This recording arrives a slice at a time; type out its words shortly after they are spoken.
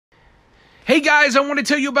Hey guys, I want to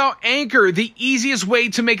tell you about Anchor, the easiest way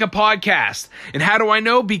to make a podcast. And how do I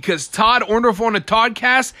know? Because Todd Orndorff on a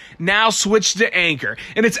Toddcast now switched to Anchor,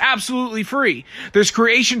 and it's absolutely free. There's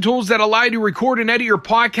creation tools that allow you to record and edit your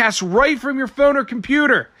podcast right from your phone or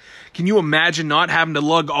computer. Can you imagine not having to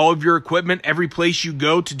lug all of your equipment every place you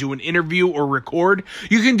go to do an interview or record?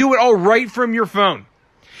 You can do it all right from your phone.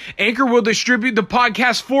 Anchor will distribute the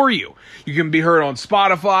podcast for you. You can be heard on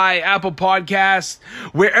Spotify, Apple Podcasts,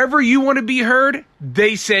 wherever you want to be heard,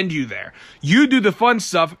 they send you there. You do the fun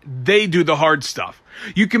stuff, they do the hard stuff.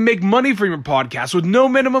 You can make money from your podcast with no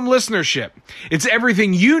minimum listenership. It's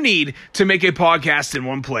everything you need to make a podcast in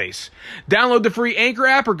one place. Download the free Anchor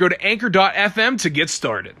app or go to anchor.fm to get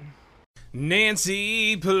started.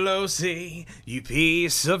 Nancy Pelosi, you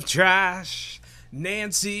piece of trash.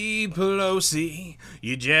 Nancy Pelosi,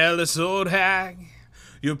 you jealous old hag.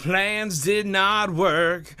 Your plans did not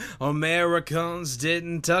work, Americans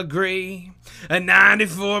didn't agree. A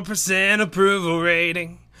 94% approval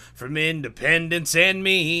rating from independents and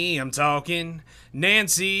me. I'm talking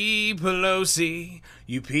Nancy Pelosi,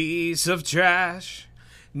 you piece of trash.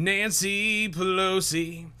 Nancy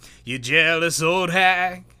Pelosi, you jealous old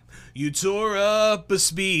hag. You tore up a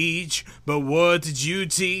speech, but what did you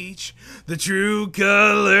teach? The true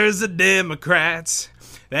colors of Democrats,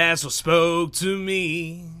 that's what spoke to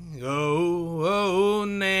me. Oh,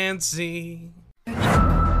 Nancy.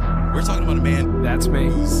 We're talking about a man. That's me.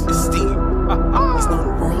 Who's esteemed. He's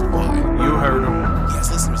known worldwide. You heard him. He has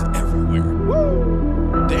listeners everywhere.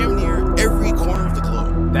 Woo! Damn near every corner of the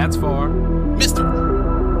globe. That's far. Mr.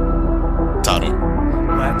 Todd.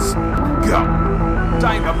 Let's go.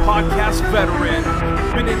 I'm a podcast veteran,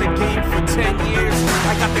 been in the game for 10 years.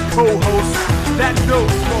 I got the co-host that knows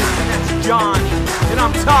most, and that's Donnie. And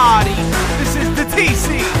I'm Tiddy. This is the TC.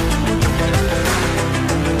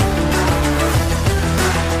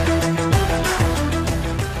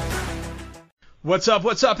 What's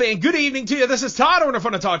up, and good evening to you. This is Todd Orndorff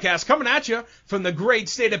on the Toddcast, coming at you from the great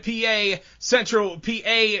state of PA, Central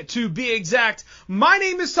PA to be exact. My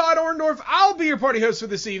name is Todd Orndorff. I'll be your party host for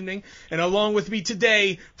this evening, and along with me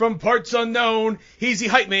today, from parts unknown, he's the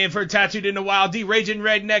hype man for Tattooed in the Wild, the raging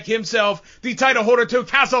redneck himself, the title holder to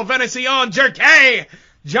Castle Venezion Jerky,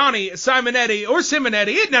 Johnny Simonetti, or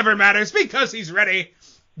Simonetti, it never matters, because he's ready.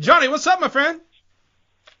 Johnny, what's up, my friend?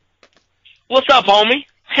 What's up, homie?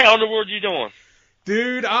 How in the world you doing?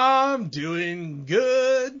 Dude, I'm doing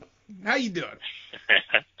good. How you doing?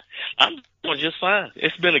 I'm doing just fine.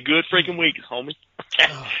 It's been a good freaking week, homie.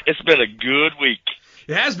 It's been a good week.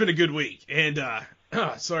 It has been a good week. And,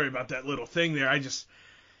 sorry about that little thing there.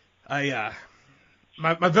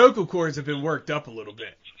 My vocal cords have been worked up a little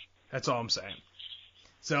bit. That's all I'm saying.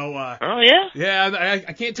 So, oh, yeah? Yeah,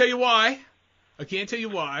 I can't tell you why.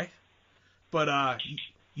 But,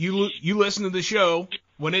 you listen to the show.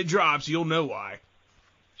 When it drops, you'll know why.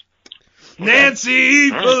 Nancy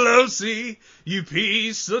Pelosi, you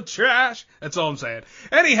piece of trash. That's all I'm saying.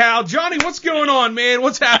 Anyhow, Johnny, what's going on, man?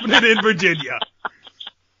 What's happening in Virginia?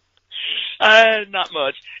 Not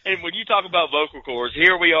much. And when you talk about vocal cords,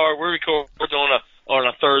 here we are. We're recording on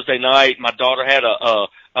a Thursday night. My daughter had a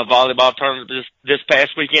volleyball tournament this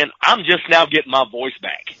past weekend. I'm just now getting my voice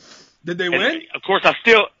back. Did they win? Of course,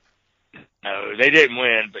 no, they didn't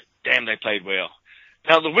win, but damn, they played well.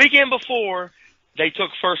 Now, the weekend before, they took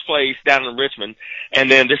first place down in Richmond,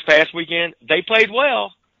 and then this past weekend, they played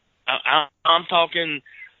well. I'm talking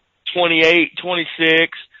 28,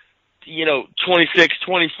 26, 26,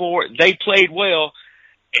 24. They played well.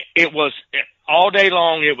 It was all day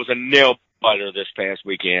long. It was a nail biter this past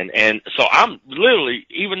weekend, and so I'm literally,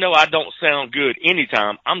 even though I don't sound good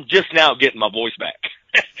anytime, I'm just now getting my voice back,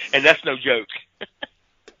 and that's no joke.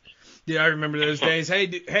 Yeah, I remember those days. Hey,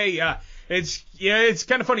 it's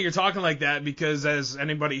kind of funny you're talking like that because as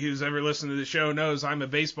anybody who's ever listened to the show knows, I'm a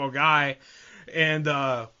baseball guy, and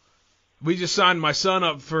we just signed my son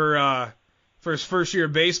up for his first year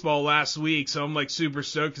of baseball last week, so I'm like super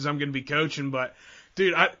stoked because I'm going to be coaching. But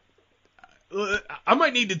dude, I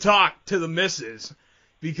might need to talk to the missus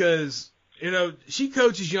because she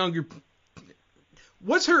coaches younger.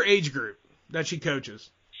 What's her age group that she coaches?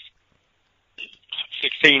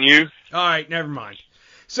 16U. All right, never mind.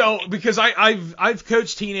 So, because I've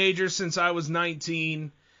coached teenagers since I was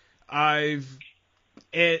 19, and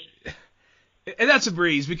that's a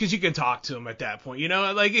breeze because you can talk to them at that point.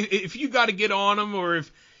 Like if you got to get on them or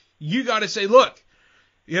if you got to say, look,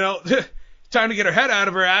 time to get our head out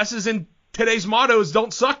of our asses, and today's motto is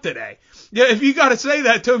don't suck today. Yeah, if you got to say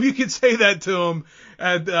that to them, you can say that to them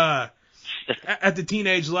at the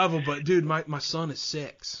teenage level. But dude, my son is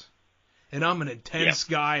 6. And I'm an intense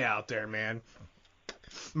guy out there, man.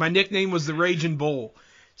 my nickname was the Raging Bull.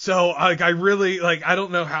 So, like, I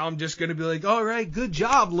don't know how I'm just going to be like, all right, good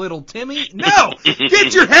job, little Timmy. No!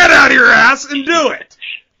 Get your head out of your ass and do it!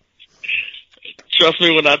 Trust me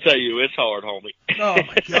when I tell you, it's hard, homie. Oh,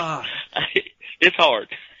 my God. It's hard.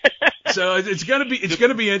 So, it's going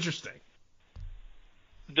to be interesting.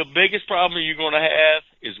 The biggest problem you're going to have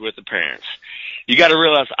is with the parents. You got to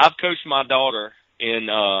realize, I've coached my daughter in,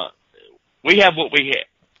 we have what we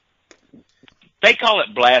have. They call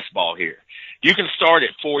it blast ball here. You can start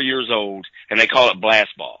at 4 years old, and they call it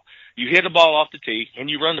blast ball. You hit a ball off the tee, and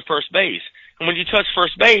you run to first base. And when you touch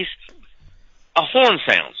first base, a horn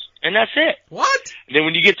sounds, and that's it. What? And then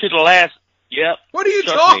when you get to the last, yep. What are you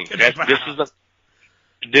talking about?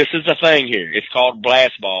 This is the thing here. It's called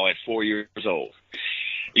blast ball at 4 years old.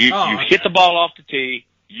 You hit the ball off the tee,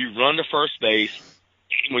 you run to first base.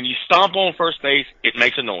 When you stomp on first base, it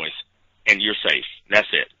makes a noise, and you're safe. That's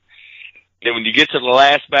it. Then when you get to the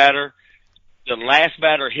last batter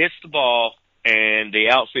hits the ball, and the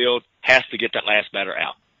outfield has to get that last batter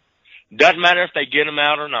out. Doesn't matter if they get him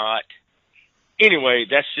out or not. Anyway,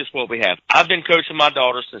 that's just what we have. I've been coaching my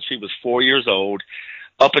daughter since she was 4 years old,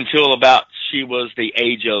 up until about she was the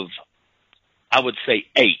age of, I would say,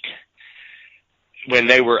 8, when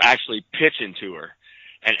they were actually pitching to her.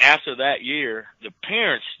 And after that year, the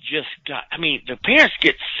parents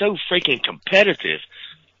get so freaking competitive.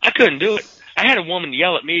 I couldn't do it. I had a woman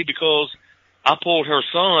yell at me because I pulled her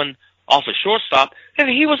son off a shortstop, and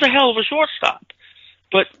he was a hell of a shortstop.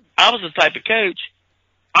 But I was the type of coach,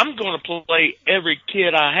 I'm going to play every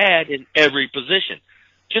kid I had in every position.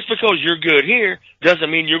 Just because you're good here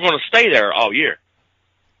doesn't mean you're going to stay there all year.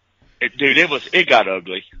 It got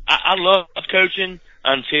ugly. I loved coaching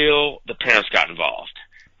until the parents got involved.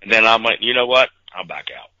 And then I'm like, you know what? I'll back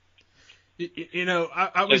out.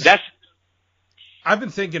 I've been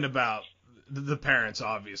thinking about the parents,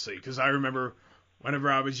 obviously, because I remember whenever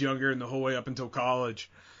I was younger and the whole way up until college,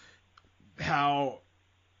 how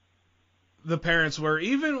the parents were,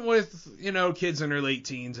 even with, kids in their late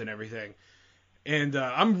teens and everything. And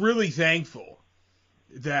I'm really thankful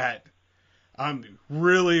that I'm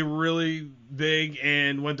really, really big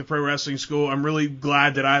and went to pro wrestling school. I'm really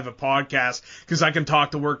glad that I have a podcast because I can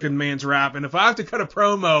talk to working man's rap. And if I have to cut a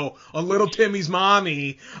promo on Little Timmy's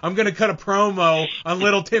mommy, I'm going to cut a promo on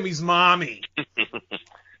Little Timmy's mommy.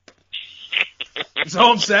 That's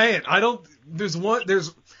all I'm saying. There's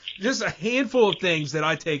just a handful of things that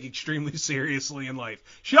I take extremely seriously in life.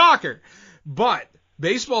 Shocker. But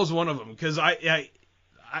baseball is one of them because I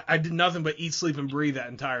did nothing but eat, sleep, and breathe that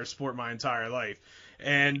entire sport my entire life.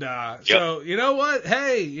 And so, you know what?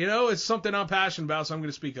 Hey, it's something I'm passionate about, so I'm going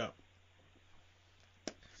to speak up.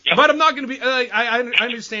 Yep. But I'm not going to be I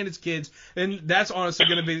understand it's kids, and that's honestly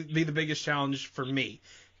going to be the biggest challenge for me.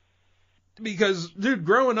 Because, dude,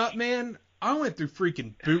 growing up, man, I went through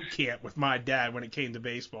freaking boot camp with my dad when it came to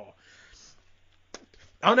baseball.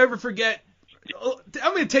 I'll never forget.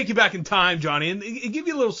 I'm going to take you back in time, Johnny, and give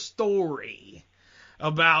you a little story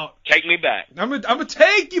about. Take me back. I'm gonna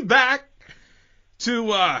take you back to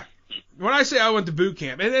when I say I went to boot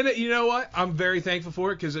camp, and then you know what? I'm very thankful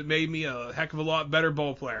for it because it made me a heck of a lot better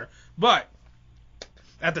ball player. But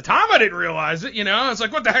at the time, I didn't realize it. I was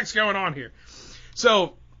like, what the heck's going on here?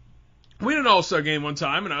 So we had an all-star game one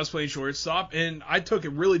time, and I was playing shortstop, and I took a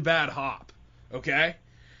really bad hop. Okay.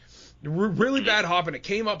 Really bad hop, and it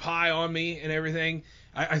came up high on me and everything.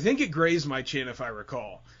 I think it grazed my chin, if I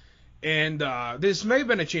recall. And this may have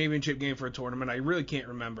been a championship game for a tournament. I really can't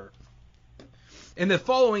remember. And the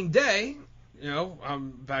following day,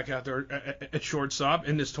 I'm back out there at shortstop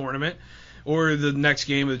in this tournament, or the next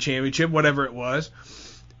game of the championship, whatever it was.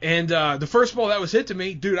 And the first ball that was hit to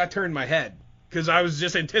me, dude, I turned my head because I was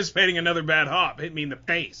just anticipating another bad hop hit me in the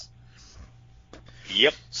face.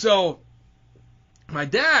 Yep. So my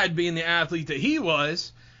dad, being the athlete that he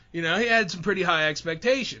was, he had some pretty high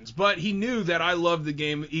expectations, but he knew that I loved the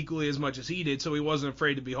game equally as much as he did, so he wasn't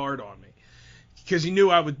afraid to be hard on me because he knew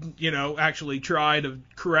I would, actually try to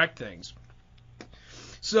correct things.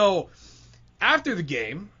 So after the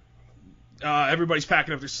game, everybody's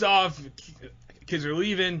packing up their stuff, kids are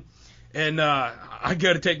leaving, and I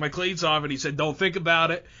go to take my cleats off, and he said, "Don't think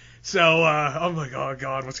about it." So I'm like, "Oh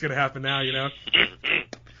God, what's gonna happen now?"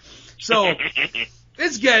 So.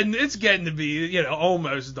 It's getting to be,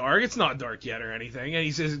 almost dark. It's not dark yet or anything. And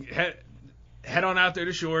he says, head on out there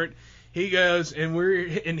to short. He goes,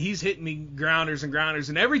 and he's hitting me grounders and grounders.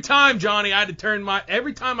 And every time, Johnny,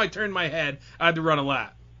 every time I turned my head, I had to run a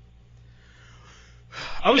lap.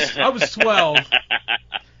 I was 12.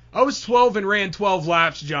 I was 12 and ran 12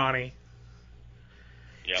 laps, Johnny.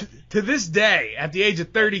 Yep. To this day, at the age of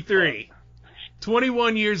 33,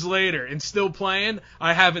 21 years later and still playing,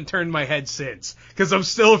 I haven't turned my head since. Because I'm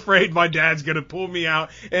still afraid my dad's going to pull me out.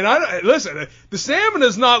 And listen, the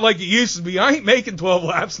stamina's not like it used to be. I ain't making 12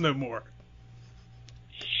 laps no more.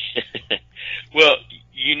 Well,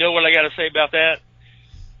 you know what I got to say about that?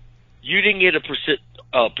 You didn't get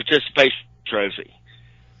a participation trophy.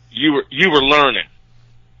 You were learning.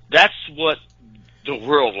 That's what the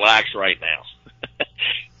world lacks right now.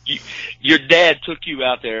 Your dad took you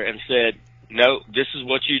out there and said, no, this is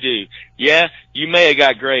what you do. Yeah, you may have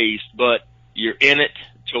got grazed, but you're in it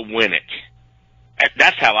to win it.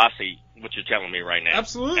 That's how I see what you're telling me right now.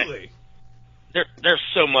 Absolutely. There's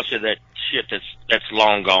so much of that shit that's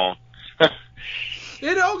long gone.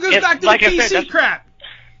 It all goes back to the PC crap.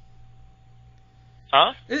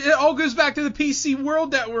 Huh? It all goes back to the PC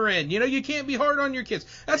world that we're in. You know, you can't be hard on your kids.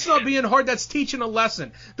 That's not being hard. That's teaching a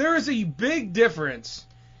lesson. There is a big difference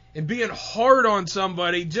in being hard on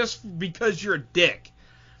somebody just because you're a dick.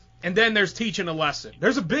 And then there's teaching a lesson.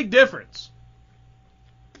 There's a big difference.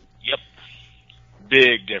 Yep.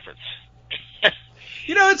 Big difference.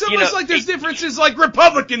 You know, it's almost like there's differences like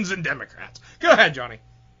Republicans and Democrats. Go ahead, Johnny.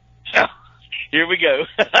 Here we go.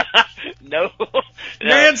 No.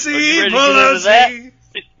 Nancy Pelosi.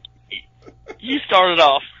 You started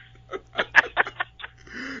off.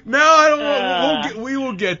 No, I don't want. We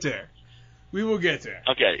will get there. We will get there.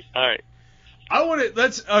 Okay. All right. I want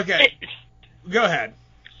to. Okay. Go ahead.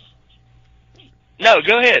 No,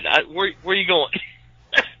 go ahead. Where are you going?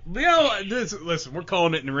 You know, listen. We're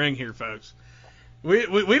calling it in the ring here, folks. We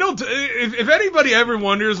don't. If anybody ever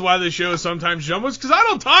wonders why the show sometimes jumbles, because I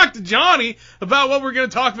don't talk to Johnny about what we're going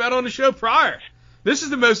to talk about on the show prior. This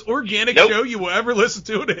is the most organic show you will ever listen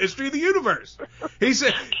to in the history of the universe. He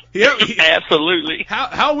said, absolutely.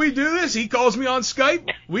 How we do this? He calls me on Skype.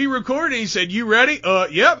 We record, and he said, "You ready?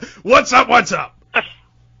 Yep. What's up? What's up?"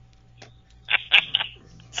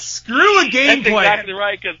 Screw a game plan. That's exactly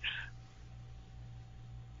right. Because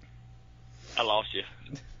I lost you.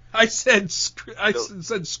 I said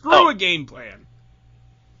screw a game plan.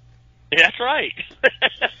 That's right.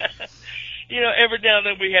 You know, every now and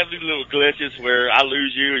then we have these little glitches where I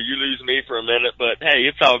lose you or you lose me for a minute, but hey,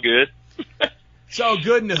 it's all good. It's all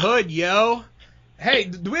good in the hood, yo. Hey,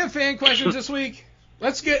 do we have fan questions this week?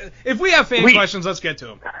 If we have fan questions, let's get to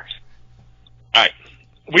them. All right.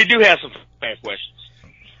 We do have some fan questions.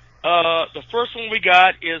 The first one we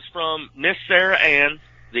got is from Miss Sarah Ann,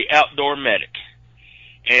 the outdoor medic.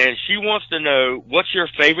 And she wants to know, what's your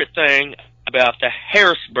favorite thing about the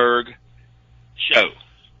Harrisburg show,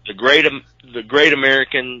 the Great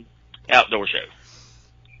American Outdoor Show?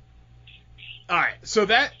 All right, so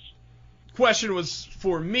that question was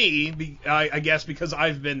for me, I guess, because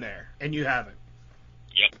I've been there and you haven't.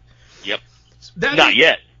 Yep. Not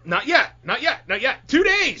yet. 2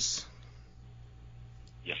 days.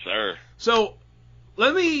 Yes, sir. So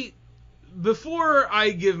before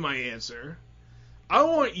I give my answer, I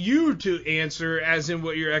want you to answer as in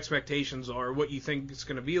what your expectations are, what you think it's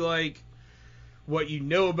going to be like, what you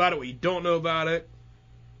know about it, what you don't know about it.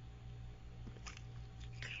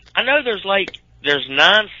 I know there's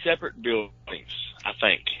 9 separate buildings, I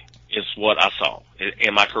think, is what I saw.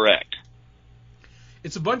 Am I correct?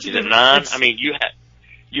 It's a bunch of different... 9? I mean, you're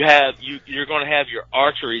going to have your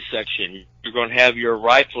archery section, you're going to have your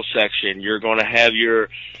rifle section, you're going to have your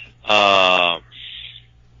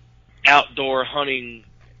outdoor hunting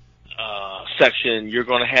section, you're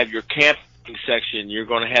going to have your camping section, you're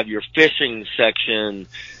going to have your fishing section.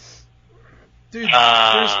 Dude,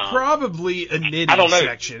 there's probably a knitting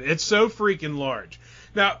section. It's so freaking large.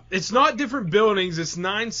 Now, it's not different buildings, it's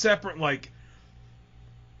 9 separate,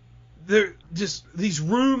 they're just these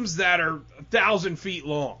rooms that are 1,000 feet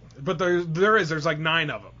long. But there's like 9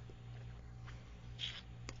 of them.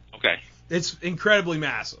 Okay. It's incredibly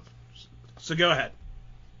massive. So go ahead.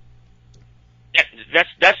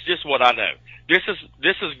 That's just what I know. This is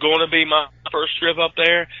going to be my first trip up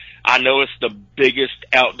there. I know it's the biggest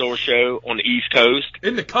outdoor show on the East Coast.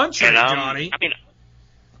 In the country, Johnny. I mean,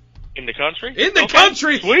 in the country? In the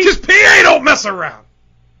country! Because PA don't mess around!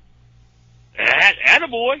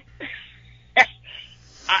 Attaboy.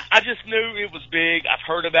 I just knew it was big. I've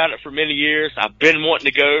heard about it for many years. I've been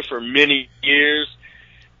wanting to go for many years.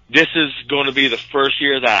 This is going to be the first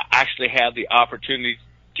year that I actually have the opportunity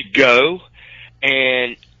to go.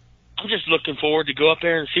 And I'm just looking forward to go up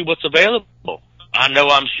there and see what's available. I know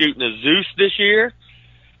I'm shooting a Zeus this year.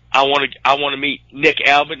 I want to meet Nick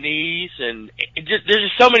Albanese, and there's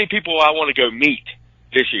just so many people I want to go meet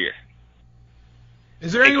this year.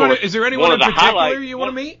 Is there anyone in particular you want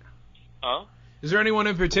to meet? Huh? Is there anyone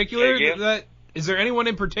in particular that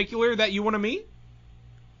you want to meet?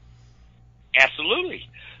 Absolutely.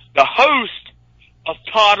 The host of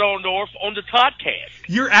Todd Orndorff on the Toddcast.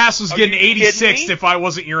 Your ass was getting you kidding 86th me? if I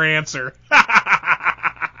wasn't your answer.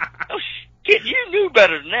 Oh, shit, you knew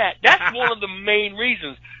better than that. That's one of the main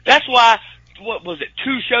reasons. That's why, what was it,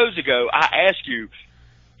 2 shows ago, I asked you,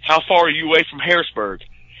 how far are you away from Harrisburg?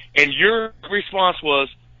 And your response was,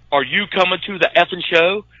 are you coming to the effing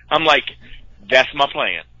show? I'm like, that's my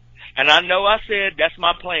plan. And I know I said that's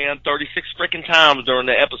my plan 36 freaking times during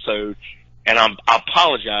the episode, and I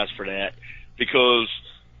apologize for that, because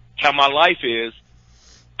how my life is,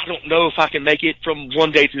 I don't know if I can make it from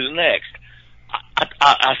one day to the next.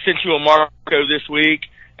 I sent you a Marco this week,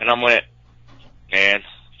 and I went, man,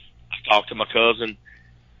 I talked to my cousin.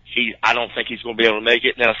 I don't think he's going to be able to make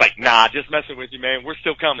it. And then I was like, nah, just messing with you, man. We're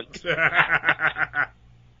still coming.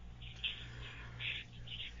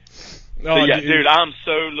 Oh, yeah, dude, I'm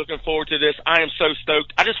so looking forward to this. I am so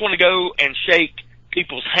stoked. I just want to go and shake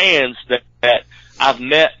people's hands that I've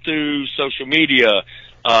met through social media.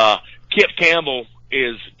 Kip Campbell,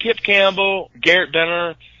 Garrett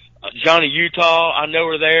Benner, Johnny Utah, I know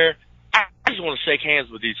are there. I just want to shake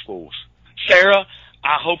hands with these fools. Sarah,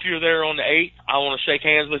 I hope you're there on the 8th. I want to shake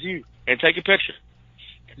hands with you and take a picture.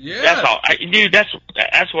 Yeah. That's all. Dude, that's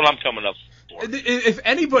what I'm coming up for. If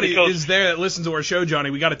anybody is there that listens to our show, Johnny,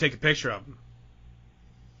 we got to take a picture of them.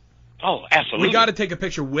 Oh, absolutely. We got to take a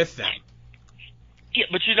picture with them. Yeah,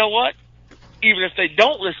 but you know what? Even if they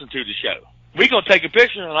don't listen to the show, we're going to take a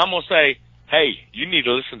picture, and I'm going to say, hey, you need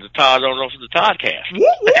to listen to Todd on the Toddcast.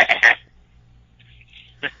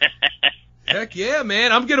 Heck yeah,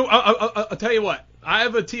 man. I'll tell you what. I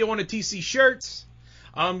have a Tijuana TC shirts.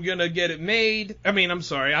 I'm going to get it made. I have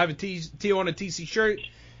a Tijuana TC shirt.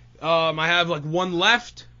 I have like one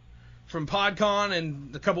left from PodCon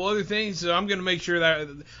and a couple other things, so I'm gonna make sure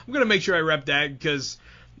I rep that, because,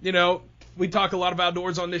 you know, we talk a lot of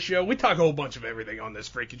outdoors on this show. We talk a whole bunch of everything on this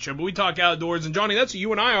freaking show, but we talk outdoors, and Johnny, that's who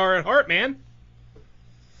you and I are at heart, man.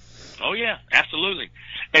 Oh yeah, absolutely.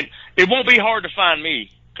 And it won't be hard to find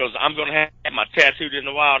me, because I'm gonna have my Tattooed in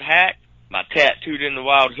the Wild hat, my Tattooed in the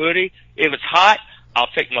Wild hoodie. If it's hot, I'll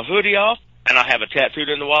take my hoodie off, and I have a Tattooed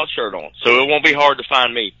in the Wild shirt on, so it won't be hard to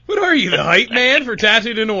find me. What are you, the hype man for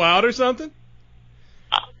Tattooed in the Wild or something?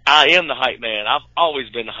 I am the hype man. I've always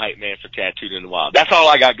been the hype man for Tattooed in the Wild. That's all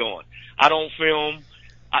I got going. I don't film.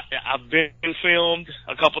 I've been filmed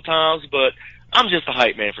a couple times, but I'm just the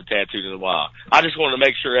hype man for Tattooed in the Wild. I just want to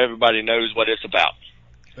make sure everybody knows what it's about.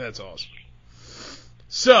 That's awesome.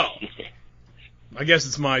 So, I guess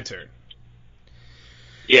it's my turn.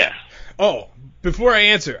 Yeah. Oh, before I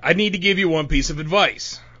answer, I need to give you one piece of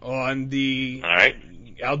advice on the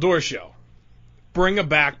outdoor show. Bring a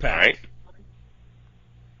backpack. All right.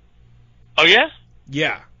 Oh, yeah?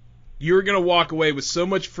 Yeah. You're going to walk away with so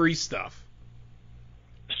much free stuff.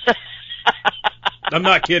 I'm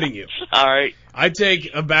not kidding you. All right. I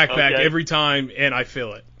take a backpack every time, and I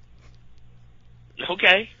fill it.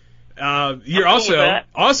 Okay. You're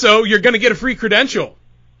also you're going to get a free credential.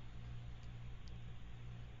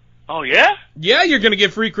 Oh, yeah? Yeah, you're going to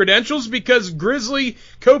get free credentials because Grizzly,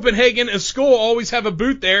 Copenhagen, and Skull always have a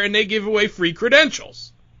booth there, and they give away free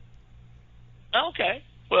credentials. Okay.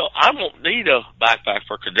 Well, I won't need a backpack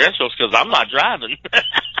for credentials because I'm not driving.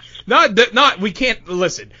 We can't,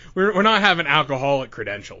 listen, we're not having alcoholic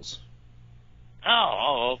credentials.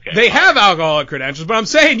 Oh, okay. They have alcoholic credentials, but I'm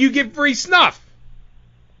saying you get free snuff.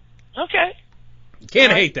 Okay.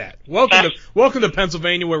 Can't hate that. Welcome to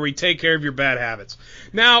Pennsylvania, where we take care of your bad habits.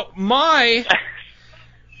 Now, my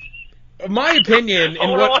opinion in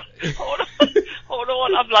what... Hold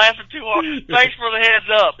on, I'm laughing too hard. Thanks for the heads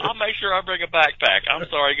up. I'll make sure I bring a backpack. I'm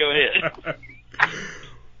sorry, go ahead.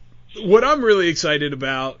 What I'm really excited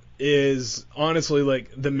about is, honestly,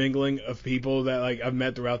 like, the mingling of people that, like, I've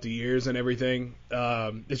met throughout the years and everything.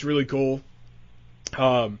 It's really cool.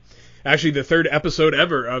 Actually, the 3rd episode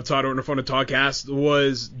ever of Todd Orndorff on a Toddcast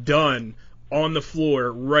was done on the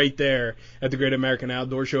floor right there at the Great American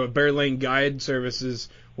Outdoor Show at Bear Lane Guide Services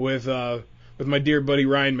with my dear buddy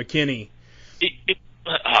Ryan McKinney.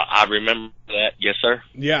 I remember that. Yes, sir.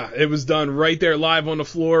 Yeah, it was done right there live on the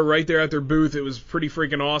floor, right there at their booth. It was pretty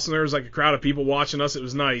freaking awesome. There was like a crowd of people watching us. It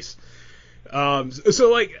was nice.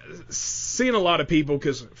 So, like, seeing a lot of people,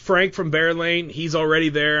 because Frank from Bear Lane, he's already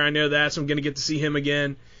there. I know that, so I'm going to get to see him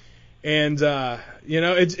again. And,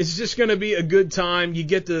 it's just going to be a good time. You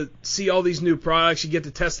get to see all these new products. You get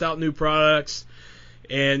to test out new products.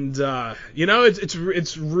 And,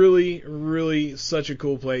 it's really, really such a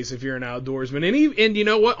cool place if you're an outdoorsman. And you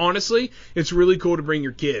know what? Honestly, it's really cool to bring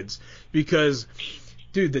your kids because,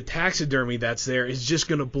 dude, the taxidermy that's there is just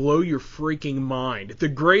going to blow your freaking mind. The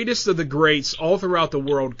greatest of the greats all throughout the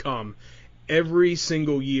world come every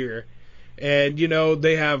single year. And, you know,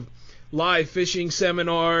 they have live fishing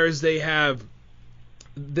seminars. They have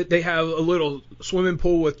a little swimming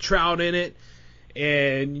pool with trout in it.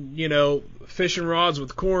 And, you know, fishing rods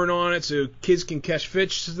with corn on it so kids can catch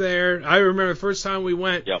fish there. I remember the first time we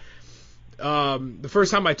went. Yep. The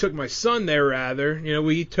first time I took my son there, rather, you know,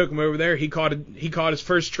 we took him over there. He caught his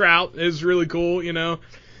first trout. It was really cool, you know.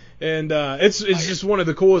 And it's just one of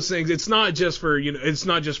the coolest things. It's not just for, you know, it's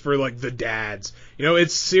not just for like the dads. You know,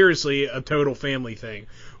 it's seriously a total family thing,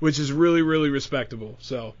 which is really, really respectable.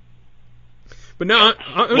 So, but no,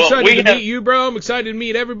 I'm excited to meet you, bro. I'm excited to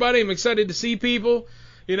meet everybody. I'm excited to see people.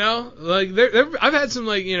 You know, like I've had some,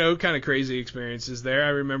 like, you know, kind of crazy experiences there. I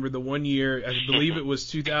remember the one year, I believe it was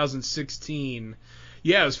 2016.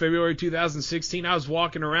 Yeah, it was February 2016. I was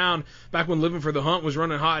walking around back when Living for the Hunt was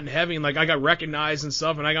running hot and heavy, and like I got recognized and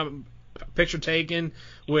stuff, and I got a picture taken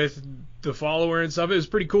with the follower and stuff. It was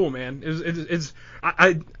pretty cool, man.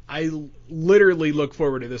 I literally look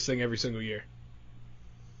forward to this thing every single year.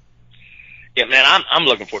 Yeah, man, I'm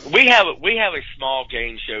looking forward. We have a small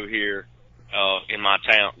game show here in my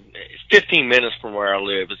town. It's 15 minutes from where I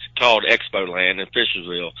live. It's called Expo Land in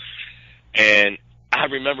Fishersville, and I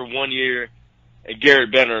remember one year.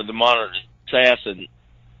 Garrett Benner, the monitor assassin,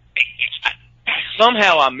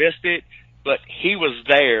 somehow I missed it, but he was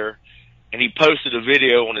there, and he posted a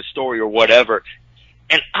video on his story or whatever,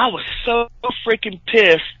 and I was so freaking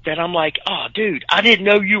pissed that I'm like, oh, dude, I didn't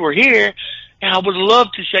know you were here, and I would love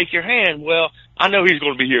to shake your hand. Well, I know he's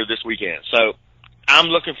going to be here this weekend, so I'm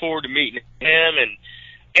looking forward to meeting him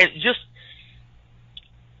and just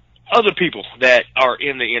other people that are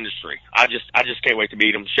in the industry. I just can't wait to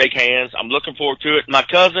meet them, shake hands. I'm looking forward to it. My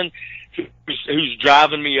cousin, who's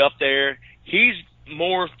driving me up there, he's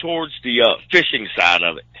more towards the fishing side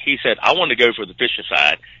of it. He said, I want to go for the fishing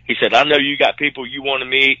side. He said, I know you got people you want to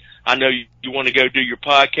meet. I know you want to go do your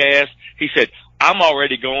podcast. He said, I'm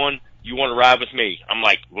already going. You want to ride with me? I'm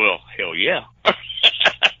like, well, hell yeah.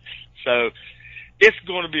 So it's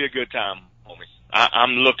going to be a good time, homie.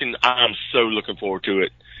 I'm so looking forward to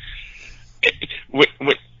it.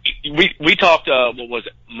 We talked, what was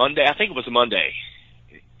it, Monday? I think it was a Monday.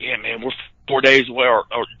 Yeah, man, we're 4 days away,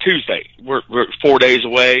 or Tuesday. We're 4 days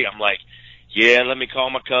away. I'm like, yeah, let me call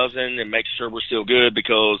my cousin and make sure we're still good,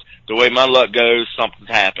 because the way my luck goes, something's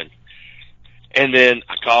happened. And then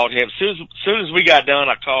I called him. Soon as we got done,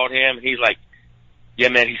 I called him, and he's like, yeah,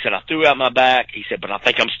 man, he said, I threw out my back. He said, but I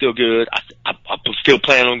think I'm still good. I'm still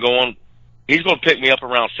planning on going. He's going to pick me up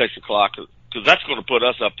around 6 o'clock. Because that's going to put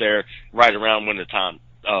us up there right around when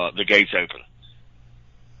the gates open.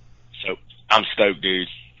 So I'm stoked, dude.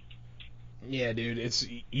 Yeah, dude,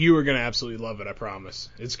 you are going to absolutely love it. I promise.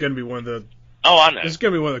 It's going to be one of the. Oh, I know. It's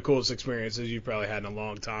going to be one of the coolest experiences you've probably had in a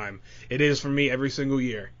long time. It is for me every single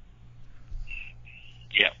year.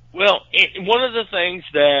 Yeah. Well, one of the things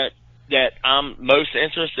that I'm most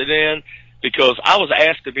interested in, because I was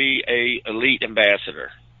asked to be a elite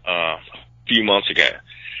ambassador a few months ago.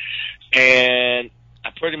 And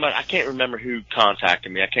I can't remember who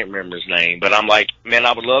contacted me. I can't remember his name, but I'm like, man,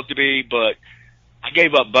 I would love to be, but I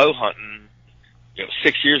gave up bow hunting,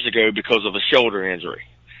 6 years ago because of a shoulder injury,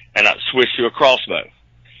 and I switched to a crossbow.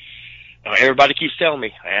 Now, everybody keeps telling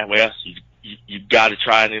me, well, you got to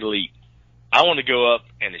try an elite. I want to go up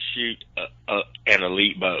and shoot an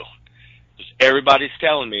elite bow. Just everybody's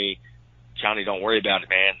telling me, Johnny, don't worry about it,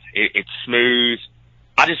 man. It's smooth.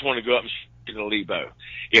 I just want to go up and shoot an elite bow.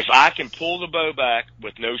 If I can pull the bow back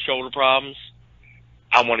with no shoulder problems,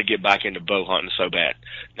 I want to get back into bow hunting so bad.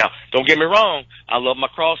 Now, don't get me wrong. I love my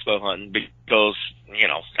crossbow hunting because,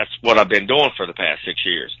 that's what I've been doing for the past 6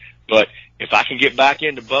 years. But if I can get back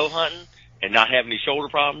into bow hunting and not have any shoulder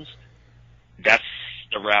problems, that's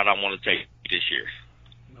the route I want to take this year.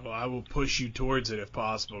 Well, I will push you towards it if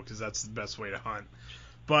possible, because that's the best way to hunt.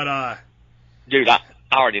 But, dude, I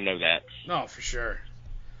already know that. No, for sure.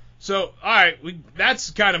 So, all right,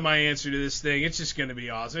 that's kind of my answer to this thing. It's just going to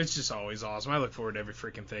be awesome. It's just always awesome. I look forward to every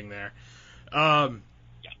freaking thing there.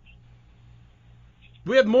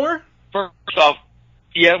 We have more? First off,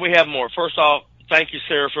 yeah, we have more. First off, thank you,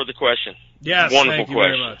 Sarah, for the question. Yes, wonderful thank you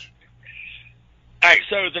question. very much. All right,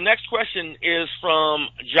 so the next question is from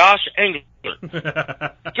Josh Engler. Who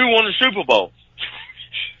won the Super Bowl?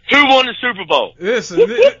 Who won the Super Bowl?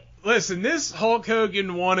 Listen, this Hulk Hogan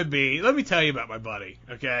wannabe, let me tell you about my buddy,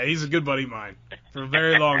 okay? He's a good buddy of mine for a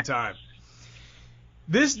very long time.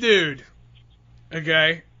 This dude,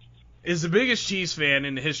 okay, is the biggest Chiefs fan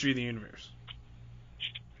in the history of the universe.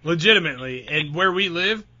 Legitimately. And where we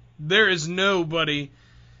live, there is no other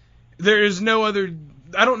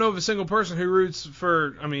I don't know of a single person who roots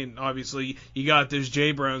for. I mean, obviously you got those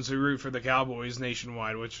J-Brons who root for the Cowboys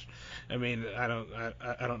nationwide, which, I mean, I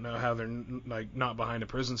don't know how they're like not behind a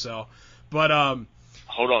prison cell, but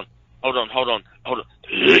Hold on.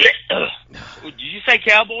 Did you say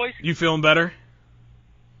Cowboys? You feeling better?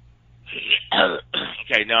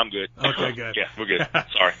 Okay, now I'm good. Okay, good. Yeah, we're good.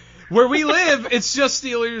 Sorry. Where we live, it's just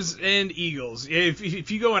Steelers and Eagles.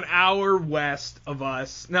 If you go an hour west of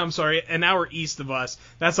us, no, I'm sorry, an hour east of us,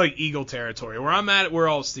 that's like Eagle territory. Where I'm at, we're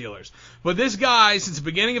all Steelers. But this guy, since the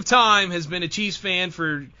beginning of time, has been a Chiefs fan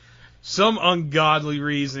for some ungodly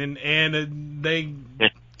reason, and they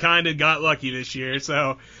kind of got lucky this year.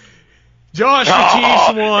 So, Josh, the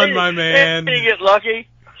Chiefs won, my man. Did you get lucky?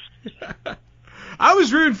 I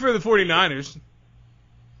was rooting for the 49ers.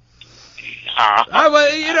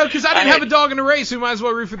 Because I didn't have a dog in the race, so might as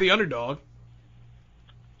well root for the underdog.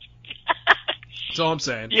 That's all I'm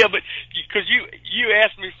saying. Yeah, but because you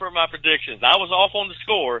asked me for my predictions. I was off on the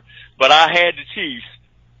score, but I had the Chiefs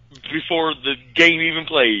before the game even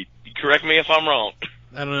played. Correct me if I'm wrong.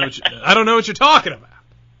 I don't know what you're talking about.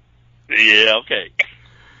 Yeah, okay.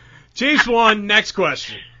 Chiefs won. Next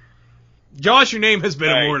question. Josh, your name has been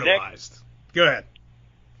All right, immortalized. Go ahead.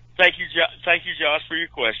 Thank you, Josh, for your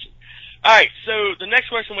question. All right, so the next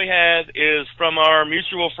question we have is from our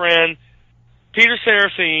mutual friend, Peter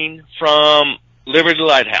Serafine from Liberty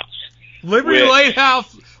Lighthouse. Liberty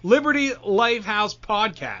Lighthouse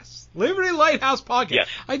Podcast. Liberty Lighthouse Podcast. Yes.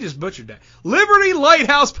 I just butchered that. Liberty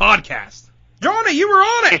Lighthouse Podcast. Johnny, you were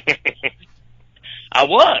on it. I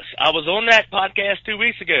was on that podcast 2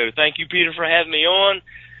 weeks ago. Thank you, Peter, for having me on.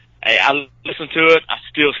 Hey, I listened to it. I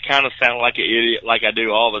still kind of sound like an idiot like I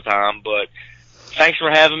do all the time, but thanks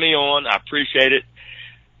for having me on. I appreciate it.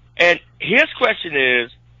 And his question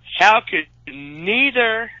is, how could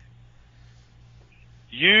neither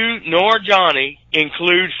you nor Johnny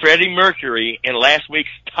include Freddie Mercury in last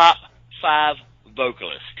week's top 5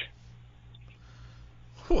 vocalist?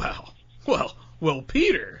 Well,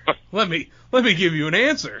 Peter, let me give you an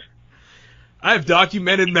answer. I have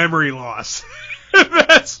documented memory loss.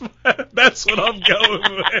 That's what I'm going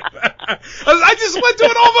with. I just went to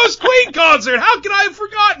an Almost Queen concert. How could I have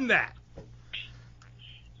forgotten that?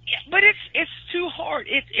 Yeah, but it's too hard.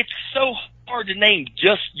 It's so hard to name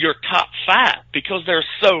just your top 5 because there's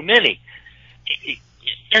so many.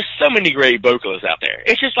 There's so many great vocalists out there.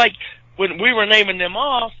 It's just like when we were naming them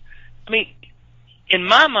off. I mean, in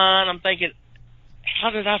my mind, I'm thinking, how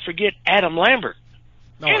did I forget Adam Lambert?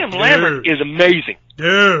 Adam Lambert is amazing.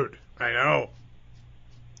 Dude, I know.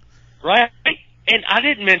 Right? And I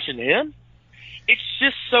didn't mention him. It's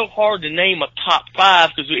just so hard to name a top 5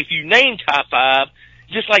 because if you name top 5,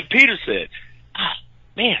 just like Peter said,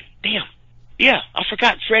 man, damn, yeah, I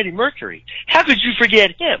forgot Freddie Mercury. How could you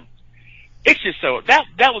forget him? It's just so that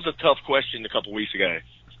was a tough question a couple weeks ago.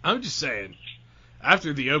 I'm just saying,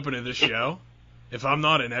 after the open of this show, if I'm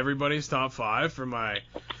not in everybody's top 5 for my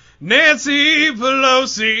Nancy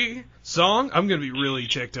Pelosi song, I'm gonna be really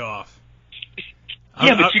ticked off.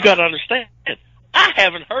 Yeah, but you got to understand, I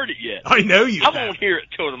haven't heard it yet. I know you. I won't hear it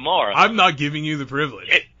till tomorrow. I'm not giving you the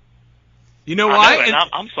privilege. You know why?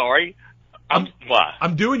 I'm sorry. Why?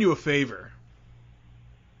 I'm doing you a favor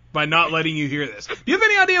by not letting you hear this. Do you have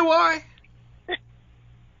any idea why?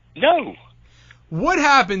 No. What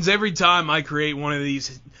happens every time I create one of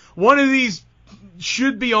these? One of these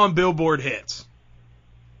should be on Billboard hits.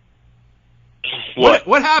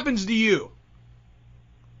 What happens to you?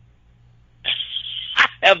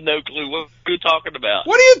 I have no clue what you're talking about.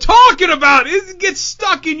 What are you talking about? It gets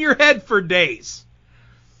stuck in your head for days.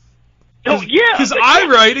 Oh, yeah. Because I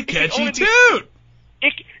write a catchy tune.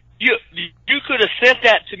 You could have sent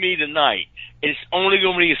that to me tonight. It's only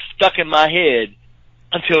going to be stuck in my head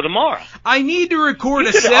until tomorrow. I need to record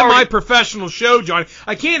a semi-professional show, Johnny.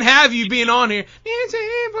 I can't have you being on here. Nancy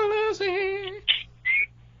Pelosi.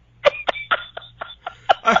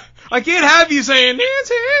 I can't have you saying,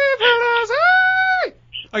 Nancy Pelosi.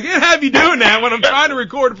 I can't have you doing that when I'm trying to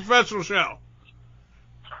record a professional show.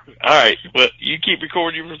 All right. Well, you keep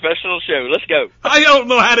recording your professional show. Let's go. I don't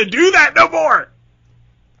know how to do that no more.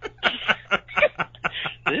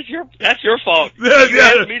 That's your fault. You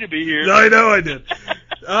asked me to be here. I know I did.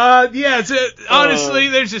 Honestly,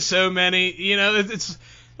 there's just so many. You know, it's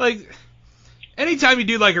like anytime you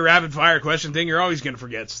do like a rapid fire question thing, you're always going to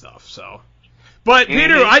forget stuff. So, but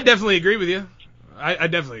Peter, I definitely agree with you. I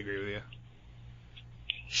definitely agree with you.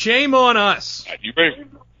 Shame on us. Right, you ready?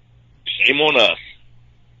 Shame on us.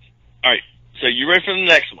 All right. So you ready for the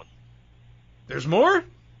next one? There's more?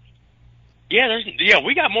 Yeah,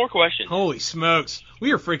 we got more questions. Holy smokes.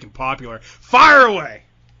 We are freaking popular. Fire away.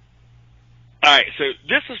 All right, so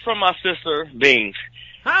this is from my sister, Beans.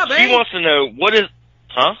 Hi, Bean. She wants to know what is...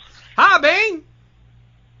 Huh? Hi, Bean.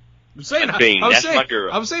 I'm saying, Bean, that's my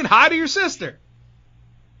girl. I'm saying hi to your sister.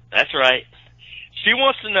 That's right. She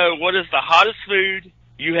wants to know what is the hottest food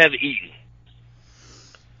you have eaten.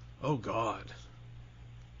 Oh, God.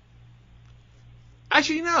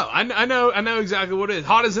 Actually, no. I know exactly what it is.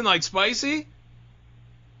 Hot as in, like, spicy?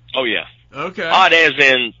 Oh, yeah. Okay. Hot as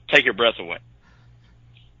in take your breath away.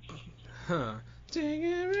 Huh. Take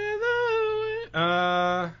your breath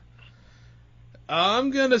away.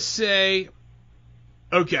 I'm going to say,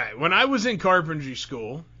 okay, when I was in carpentry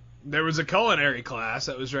school, there was a culinary class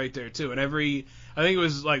that was right there, too. And I think it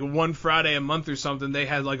was like one Friday a month or something, they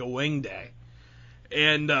had like a wing day.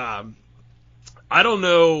 And I don't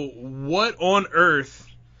know what on earth,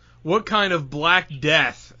 what kind of black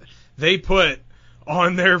death they put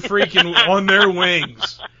on their freaking, on their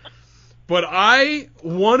wings. But I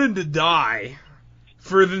wanted to die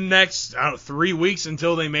for the next, 3 weeks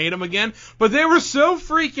until they made them again. But they were so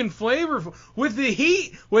freaking flavorful. With the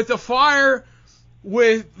heat, with the fire,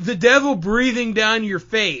 with the devil breathing down your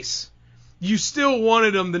face, you still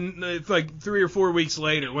wanted them like 3 or 4 weeks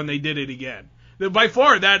later when they did it again. By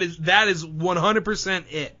far, that is 100%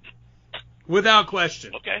 it. Without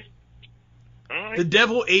question. Okay. All right. The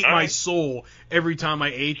devil ate my soul every time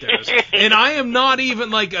I ate those. And I am not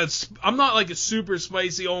even I'm not like a super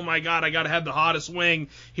spicy, oh my God, I gotta have the hottest wing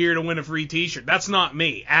here to win a free t-shirt. That's not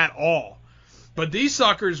me at all. But these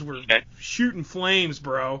suckers were shooting flames,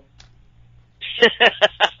 bro.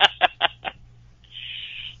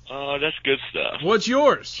 Oh, that's good stuff. What's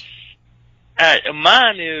yours?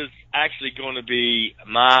 Mine is actually going to be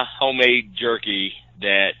my homemade jerky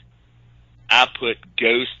that I put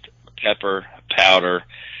ghost pepper powder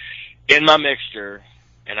in my mixture,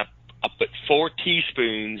 and I put 4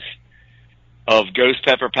 teaspoons of ghost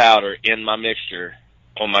pepper powder in my mixture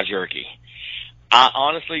on my jerky. I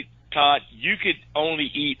honestly, Todd, you could only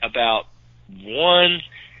eat about one.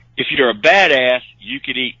 If you're a badass, you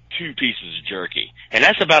could eat 2 pieces of jerky, and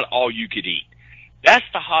that's about all you could eat. That's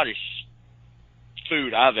the hottest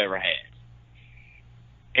food I've ever had.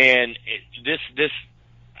 And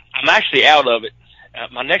I'm actually out of it.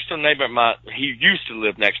 My next door neighbor, he used to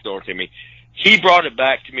live next door to me. He brought it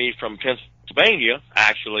back to me from Pennsylvania,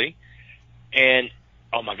 actually. And,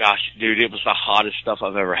 oh my gosh, dude, it was the hottest stuff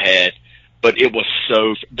I've ever had. But it was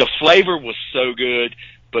the flavor was so good,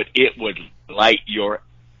 but it would light your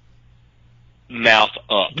mouth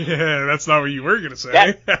up. Yeah, that's not what you were going to say.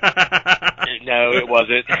 No, it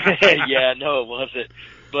wasn't. Yeah, no, it wasn't.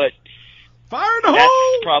 But fire in the that's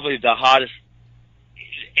hole! probably the hottest.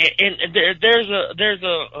 And there's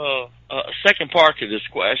a second part to this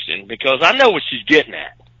question, because I know what she's getting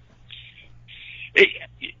at.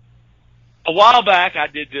 A while back, I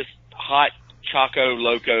did this hot Choco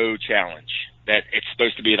Loco challenge that it's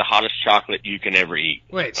supposed to be the hottest chocolate you can ever eat.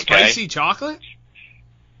 Wait, spicy chocolate?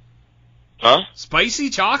 Huh? Spicy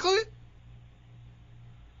chocolate?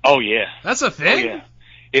 Oh, yeah. That's a thing? Oh,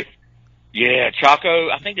 yeah. Yeah, Choco,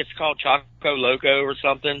 I think it's called Choco Loco or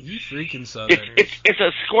something. You freaking Southerners. It's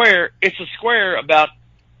a square about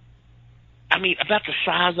the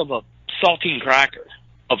size of a saltine cracker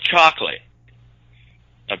of chocolate.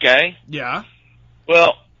 Okay? Yeah.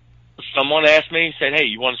 Well, someone asked me, said, hey,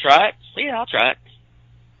 you want to try it? Yeah, I'll try it.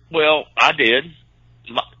 Well, I did.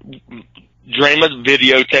 Drama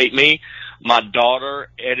videotaped me. My daughter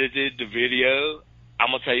edited the video.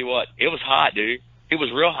 I'm going to tell you what, it was hot, dude. It was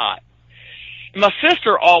real hot. My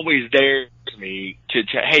sister always dares me to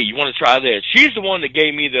hey, you want to try this? She's the one that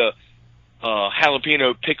gave me the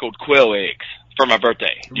jalapeno pickled quail eggs for my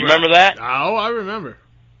birthday. Do you remember that? Oh, I remember.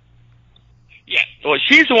 Yeah. Well,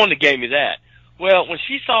 she's the one that gave me that. Well, when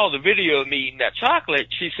she saw the video of me eating that chocolate,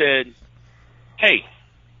 she said, hey,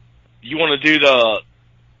 you want to do the...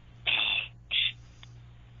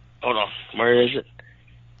 Hold on. Where is it?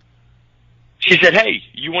 She said, hey,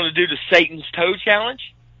 you want to do the Satan's Toe Challenge?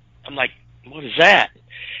 I'm like, what is that?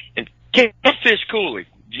 And Catfish Cooley.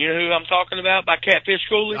 Do you know who I'm talking about by Catfish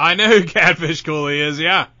Cooley? I know who Catfish Cooley is,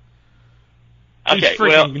 yeah. Okay,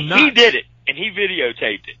 well, he did it, and he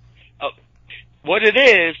videotaped it. What it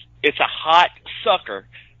is, it's a hot sucker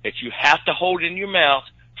that you have to hold in your mouth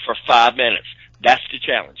for 5 minutes. That's the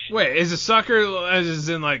challenge. Wait, is a sucker as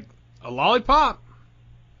in like a lollipop?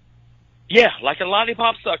 Yeah, like a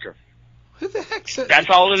lollipop sucker. Who the heck said that's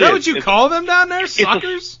all it is? Is that what you call them down there?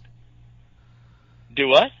 Suckers? Do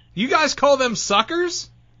what? You guys call them suckers?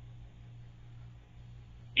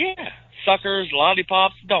 Yeah, suckers,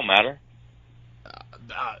 lollipops, don't matter.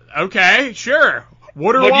 Okay, sure.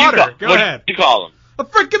 Wood or water? Go ahead. What do you call them? A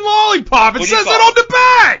freaking lollipop. It says it on the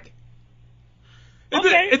bag.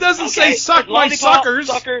 Okay. It doesn't okay. say suck my Lollipop, suckers.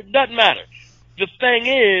 Sucker, doesn't matter. The thing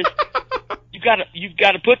is, you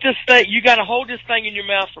gotta put this thing, you gotta hold this thing in your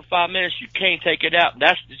mouth for 5 minutes. You can't take it out.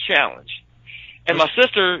 That's the challenge. And my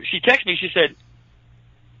sister, she texted me, she said,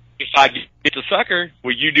 if I get the sucker,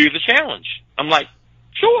 will you do the challenge? I'm like,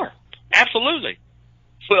 sure, absolutely.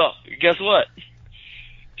 Well, guess what?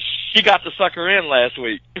 She got the sucker in last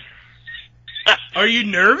week. Are you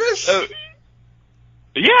nervous?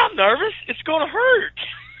 Yeah, I'm nervous. It's going to hurt.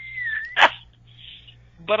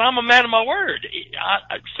 But I'm a man of my word.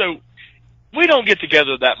 So we don't get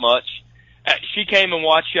together that much. She came and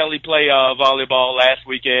watched Shelly play volleyball last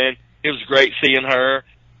weekend. It was great seeing her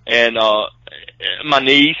and my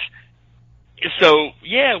niece. So,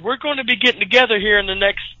 yeah, we're going to be getting together here in the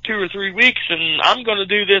next 2 or 3 weeks, and I'm going to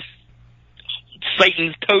do this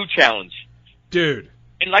Satan's Toe Challenge. Dude.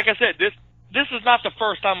 And like I said, this is not the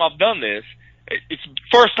first time I've done this. It's the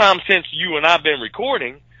first time since you and I have been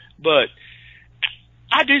recording, but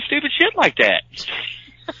I do stupid shit like that.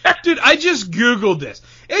 Dude, I just Googled this.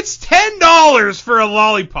 It's $10 for a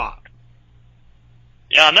lollipop.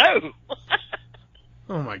 Yeah, I know.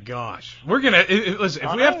 Oh my gosh. We're gonna listen,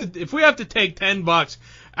 if we have to take $10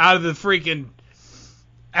 out of the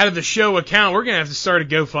show account, we're gonna have to start a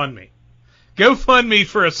GoFundMe. GoFundMe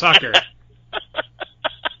for a sucker.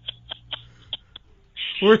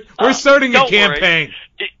 We're starting a campaign.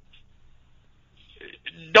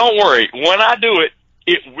 Don't worry. When I do it,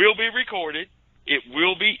 it will be recorded. It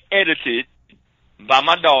will be edited by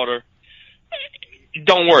my daughter.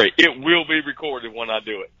 Don't worry. It will be recorded when I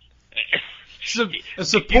do it. You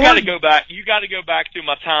got to go back. You got to go back to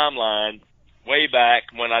my timeline way back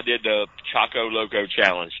when I did the Choco Loco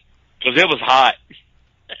challenge because it was hot.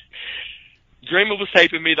 Dreamer was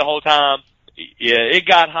taping me the whole time. Yeah, it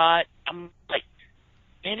got hot. I'm like,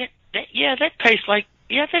 man, that tastes like,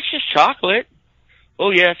 that's just chocolate.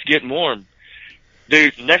 Oh yeah, it's getting warm,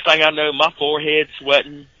 dude. Next thing I know, my forehead's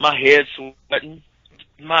sweating, my head's sweating,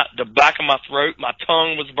 the back of my throat, my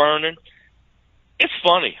tongue was burning. It's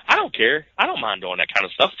funny. I don't care. I don't mind doing that kind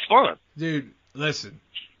of stuff. It's fun. Dude, listen.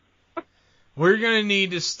 We're going to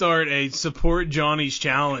need to start a support Johnny's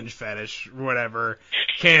challenge fetish or whatever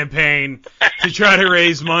campaign to try to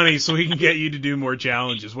raise money so we can get you to do more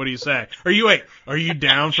challenges. What do you say? Are you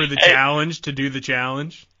down for the challenge, to do the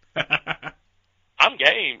challenge? I'm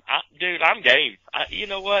game. Dude, I'm game. You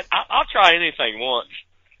know what? I'll try anything once.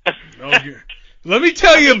 Okay. Let me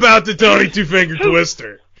tell you about the Donnie Two-Finger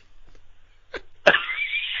Twister.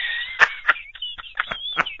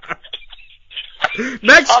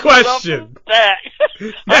 Next question.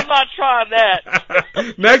 I'm not trying that.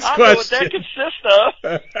 Next I question. know what that consists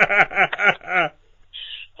of.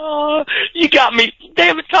 Oh, you got me.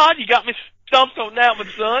 Damn it, Todd. You got me stumped on that one,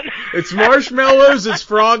 son. It's marshmallows, it's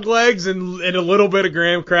frog legs, and a little bit of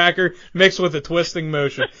graham cracker mixed with a twisting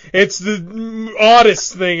motion. It's the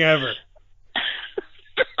oddest thing ever.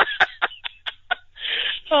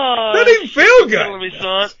 That didn't feel good. Me,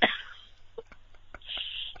 son.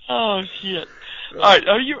 Oh, shit. All right,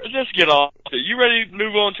 let's get off. Are you ready to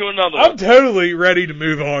move on to another one? I'm totally ready to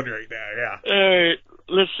move on right now, yeah. All right,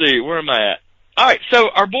 let's see. Where am I at? All right, so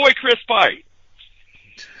our boy Chris Pike.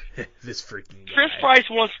 This freaking guy. Chris Price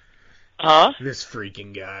wants... Huh? This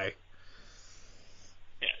freaking guy.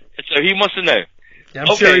 So he wants to know.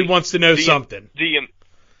 I'm sure he wants to know something. The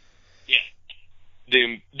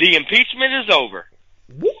impeachment is over.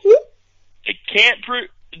 Whoop, whoop. They can't prove...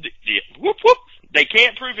 Whoop, whoop. They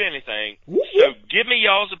can't prove anything. Whoop, So whoop. give me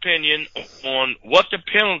y'all's opinion on what the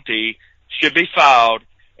penalty should be filed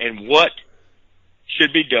and what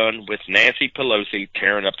should be done with Nancy Pelosi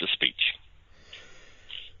tearing up the speech.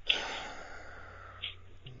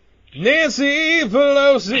 Nancy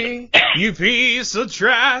Pelosi, you piece of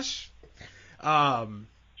trash. The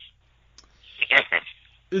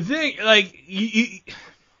thing, like,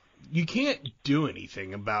 you can't do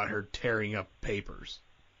anything about her tearing up papers.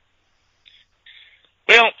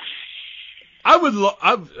 Well, I would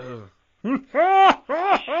I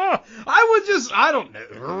don't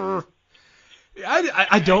know.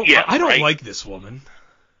 I don't like this woman.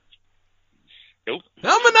 Nope.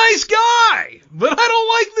 I'm a nice guy, but I don't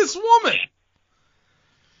like this woman.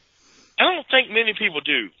 I don't think many people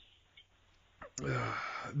do.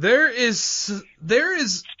 There is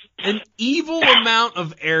an evil amount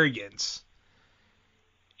of arrogance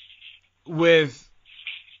with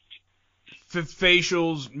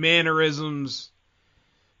facials, mannerisms,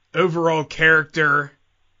 overall character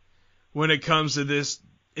when it comes to this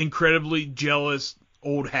incredibly jealous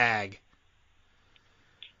old hag.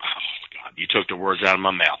 Oh, God, you took the words out of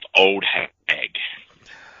my mouth. Old hag.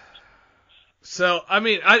 So, I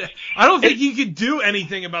mean, I don't think you could do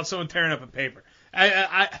anything about someone tearing up a paper.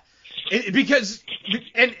 Because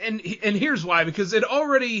here's why. Because it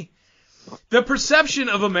already, the perception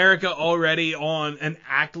of America already on an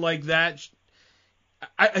act like that,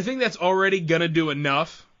 I think that's already gonna do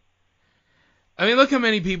enough. I mean, look how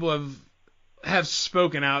many people have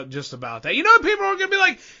spoken out just about that. You know, people are gonna be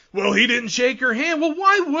like, well, he didn't shake her hand. Well,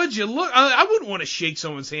 why would you? Look, I wouldn't want to shake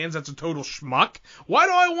someone's hands. That's a total schmuck. Why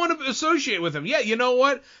do I want to associate with him? Yeah, you know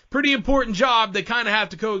what? Pretty important job. They kind of have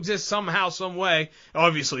to coexist somehow, some way.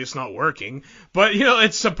 Obviously, it's not working, but you know,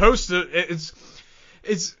 it's supposed to.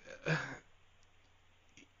 It's.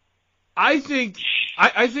 I think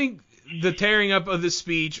the tearing up of the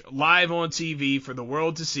speech live on TV for the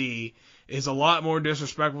world to see is a lot more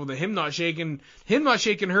disrespectful than him not shaking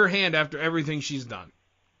her hand after everything she's done.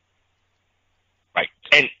 Right.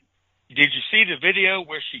 And did you see the video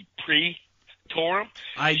where she pre-tore him?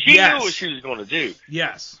 She yes. knew what she was going to do.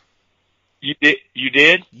 Yes. You did? You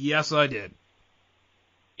did? Yes, I did.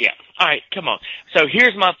 Yeah. All right, come on. So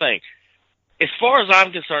here's my thing. As far as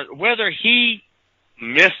I'm concerned, whether he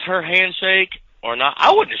missed her handshake or not,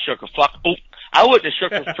 I wouldn't have shook I wouldn't have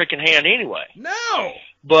shook her freaking hand anyway. No.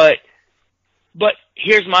 But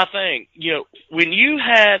here's my thing. You know, when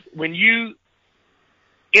you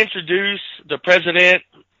introduce the president,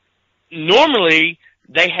 normally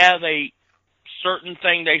they have a certain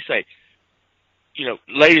thing they say. You know,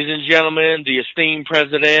 ladies and gentlemen, the esteemed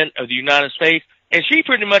president of the United States. And she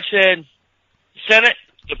pretty much said, Senate,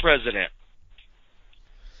 the president.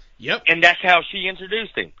 Yep. And that's how she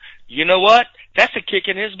introduced him. You know what? That's a kick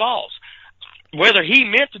in his balls. Whether he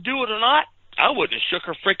meant to do it or not, I wouldn't have shook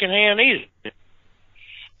her freaking hand either.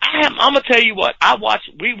 I'm gonna tell you what.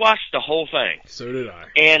 We watched the whole thing. So did I.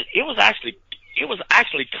 And it was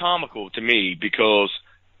actually comical to me because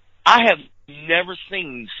I have never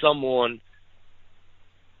seen someone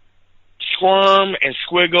squirm and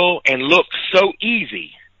squiggle and look so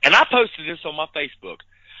easy. And I posted this on my Facebook.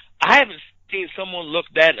 I haven't seen someone look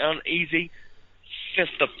that uneasy since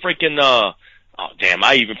the freaking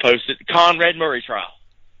I even posted the Conrad Murray trial.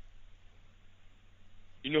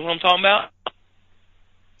 You know who I'm talking about?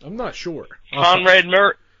 I'm not sure. Conrad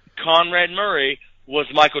Murray was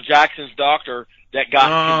Michael Jackson's doctor that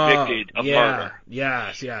got convicted of murder.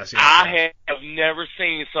 Yes. I have never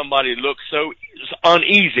seen somebody look so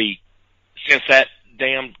uneasy since that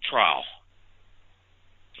damn trial.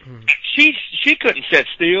 She couldn't sit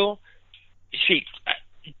still.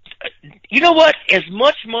 You know what? As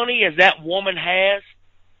much money as that woman has,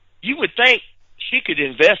 you would think she could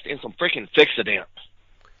invest in some freaking Fixodent.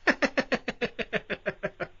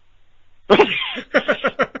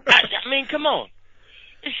 I mean, come on.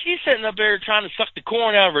 Is she sitting up there trying to suck the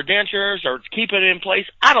corn out of her dentures or keep it in place?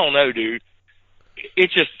 I don't know, dude.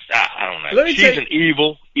 It's just, I don't know. She's an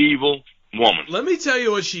evil, evil woman. Let me tell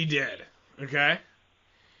you what she did, okay?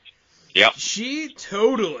 Yep. She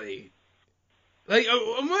totally,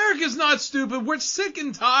 America's not stupid. We're sick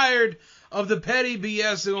and tired of the petty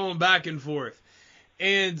BS going back and forth.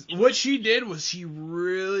 And what she did was she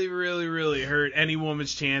really, really, really hurt any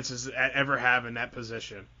woman's chances at ever having that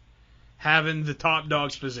position. Having the top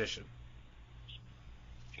dog's position.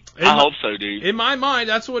 I hope so, dude. In my mind,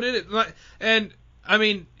 that's what it is. And, I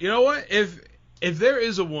mean, you know what? If there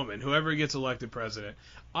is a woman who ever gets elected president,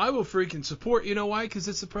 I will freaking support. You know why? Because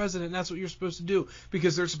it's the president, and that's what you're supposed to do.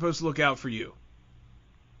 Because they're supposed to look out for you.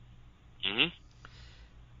 Mm-hmm.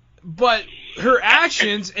 But her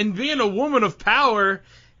actions and being a woman of power,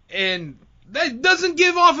 and that doesn't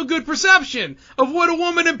give off a good perception of what a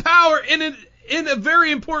woman in power in a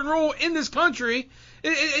very important role in this country.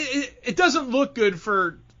 It doesn't look good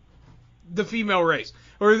for the female race.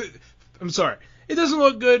 I'm sorry. It doesn't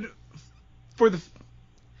look good for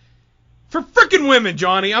frickin' women,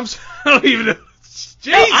 Johnny. I don't even know. Jesus.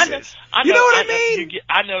 No, I know you know what I mean?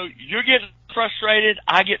 I know you're getting frustrated.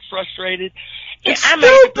 I get frustrated. It's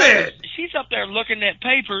stupid. She's up there looking at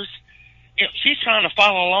papers. She's trying to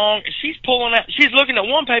follow along. She's She's looking at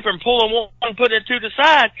one paper and pulling one and putting it to the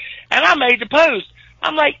side. And I made the post.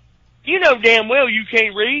 I'm like, you know damn well you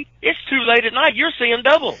can't read. It's too late at night. You're seeing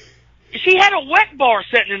double. She had a wet bar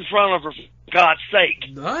sitting in front of her, for God's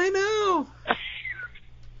sake. I know.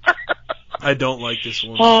 I don't like this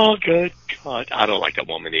woman. Oh, good God. I don't like that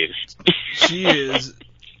woman either.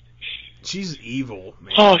 She's evil,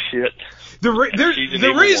 man. Oh, shit. The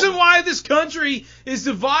reason why this country is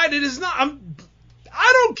divided is not...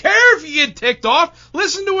 I don't care if you get ticked off.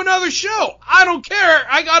 Listen to another show. I don't care.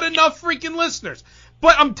 I got enough freaking listeners.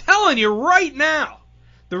 But I'm telling you right now,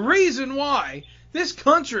 the reason why this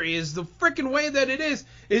country is the freaking way that it is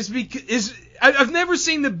because I've never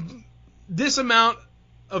seen this amount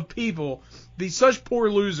of people be such poor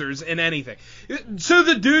losers in anything? So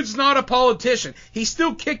the dude's not a politician. He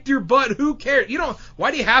still kicked your butt. Who cares?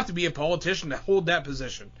 Why do you have to be a politician to hold that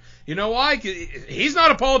position? You know why? He's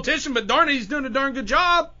not a politician, but darn it, he's doing a darn good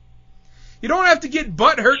job. You don't have to get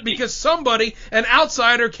butt hurt because somebody, an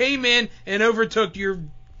outsider, came in and overtook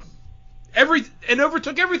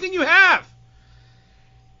everything you have.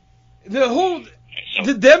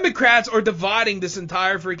 The Democrats are dividing this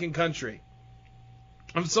entire freaking country.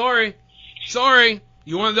 I'm sorry.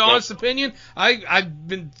 You want the honest opinion?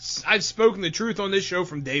 I've spoken the truth on this show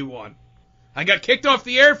from day one. I got kicked off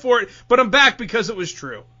the air for it, but I'm back because it was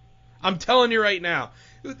true. I'm telling you right now.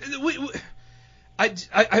 I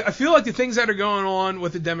feel like the things that are going on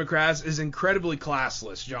with the Democrats is incredibly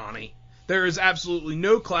classless, Johnny. There is absolutely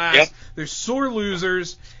no class. Yep. They're sore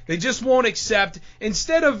losers. They just won't accept.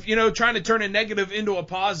 Instead of, trying to turn a negative into a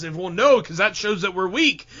positive, well, no, because that shows that we're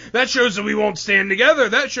weak. That shows that we won't stand together.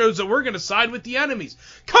 That shows that we're going to side with the enemies.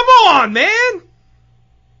 Come on, man!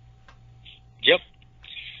 Yep.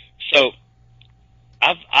 So,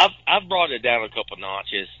 I've brought it down a couple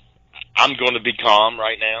notches. I'm going to be calm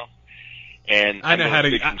right now. And I know how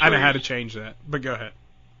to change that, but go ahead.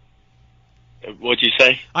 What'd you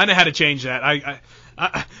say? I know how to change that. I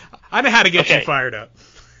know how to get you fired up.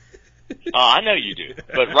 I know you do.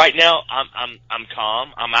 But right now, I'm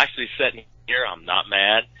calm. I'm actually sitting here. I'm not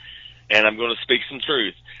mad, and I'm going to speak some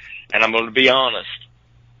truth. And I'm going to be honest.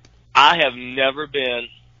 I have never been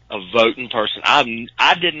a voting person.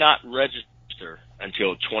 I did not register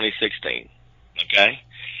until 2016. Okay,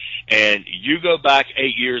 and you go back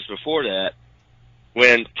 8 years before that,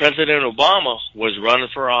 when President Obama was running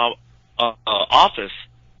for office.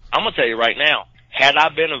 I'm going to tell you right now, had I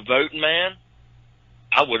been a voting man,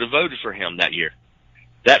 I would have voted for him that year.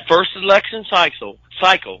 That first election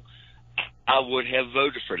cycle, I would have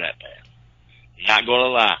voted for that man. Not going to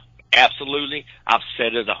lie. Absolutely. I've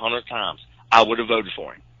said it 100 times. I would have voted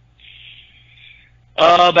for him.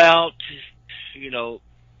 About,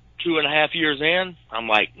 2.5 years in, I'm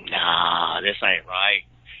like, nah, this ain't right.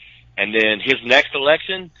 And then his next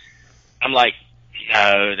election, I'm like,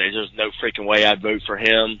 no, there's no freaking way I'd vote for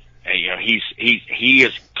him. And, he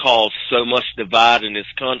has caused so much divide in this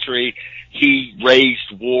country. He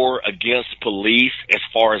raised war against police as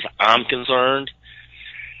far as I'm concerned.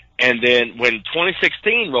 And then when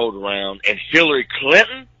 2016 rolled around and Hillary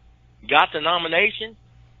Clinton got the nomination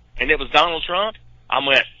and it was Donald Trump, I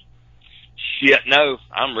went, shit, no,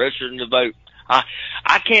 I'm registering to vote.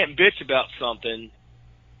 I can't bitch about something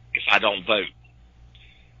if I don't vote.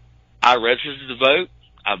 I registered to vote.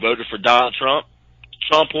 I voted for Donald Trump.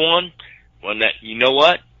 Trump won. Well, you know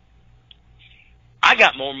what? I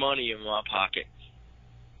got more money in my pocket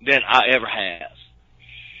than I ever have.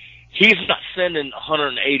 He's not sending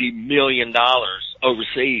 $180 million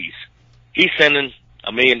overseas. He's sending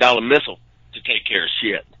 $1 million missile to take care of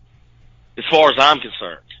shit, as far as I'm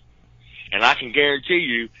concerned. And I can guarantee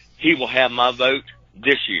you he will have my vote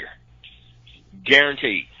this year.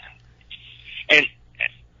 Guaranteed. And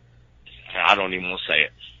I don't even want to say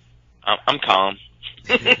it. I'm calm.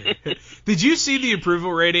 Did you see the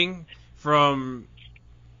approval rating from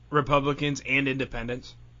Republicans and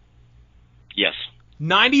Independents? Yes.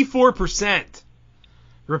 94%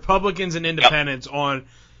 Republicans and Independents on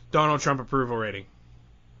Donald Trump approval rating.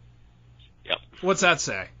 Yep. What's that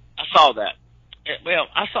say? I saw that. Well,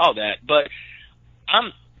 I saw that, but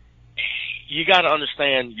you got to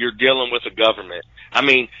understand you're dealing with a government. I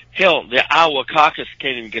mean, hell, the Iowa caucus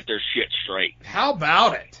can't even get their shit straight. How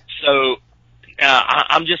about it? So,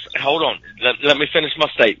 I'm just, hold on. Let me finish my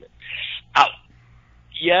statement.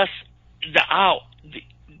 Yes,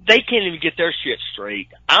 they can't even get their shit straight.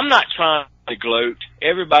 I'm not trying to gloat.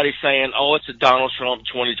 Everybody's saying, oh, it's a Donald Trump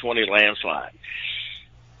 2020 landslide.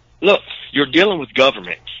 Look, you're dealing with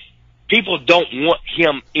government. People don't want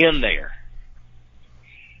him in there.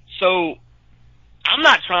 So, I'm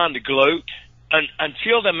not trying to gloat.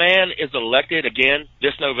 Until the man is elected again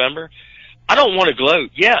this November, I don't want to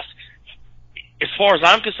gloat. Yes, as far as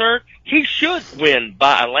I'm concerned, he should win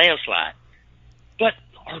by a landslide. But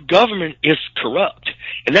our government is corrupt,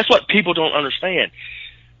 and that's what people don't understand.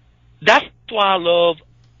 That's why I love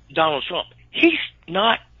Donald Trump. He's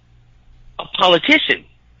not a politician.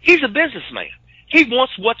 He's a businessman. He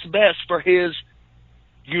wants what's best for his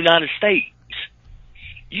United States.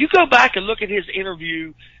 You go back and look at his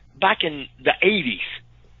interview back in the 80s.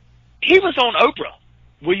 He was on Oprah.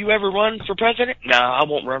 Will you ever run for president? No, I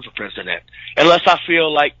won't run for president unless I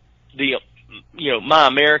feel like my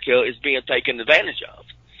America is being taken advantage of.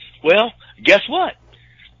 Well, guess what?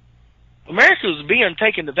 America is being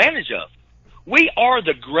taken advantage of. We are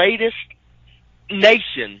the greatest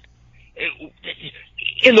nation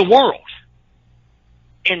in the world.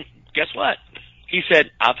 And guess what? He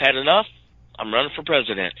said, I've had enough. I'm running for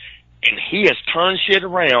president. And he has turned shit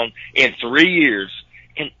around in 3 years.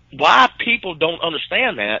 And why people don't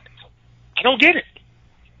understand that, I don't get it.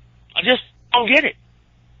 I just don't get it.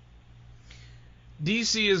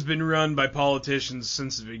 D.C. has been run by politicians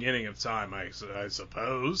since the beginning of time, I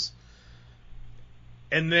suppose.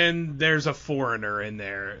 And then there's a foreigner in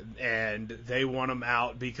there, and they want him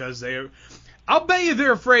out because I'll bet you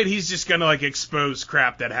they're afraid he's just going to, like, expose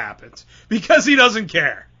crap that happens. Because he doesn't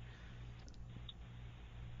care.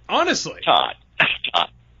 Honestly. Todd,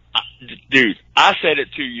 dude, I said it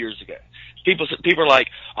 2 years ago. People are like,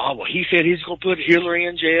 oh, well, he said he's going to put Hillary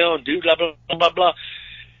in jail and do blah, blah, blah, blah, blah.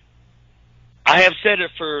 I have said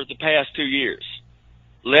it for the past 2 years.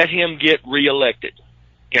 Let him get reelected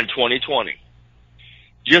in 2020.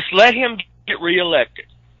 Just let him get reelected.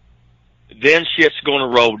 Then shit's going to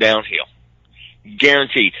roll downhill.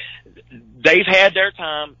 Guaranteed. They've had their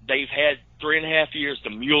time. They've had 3.5 years,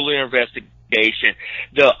 the Mueller investigation,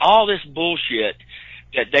 all this bullshit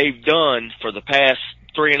that they've done for the past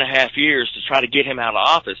 3.5 years to try to get him out of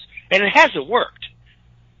office. And it hasn't worked.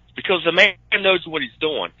 Because the man knows what he's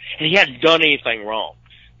doing, and he hasn't done anything wrong.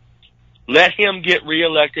 Let him get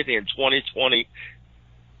reelected in 2020.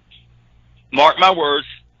 Mark my words,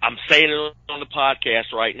 I'm saying it on the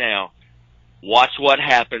podcast right now. Watch what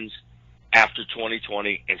happens after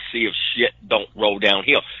 2020 and see if shit don't roll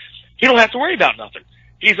downhill. He don't have to worry about nothing.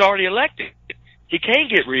 He's already elected. He can't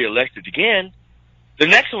get reelected again. The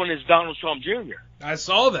next one is Donald Trump Jr. I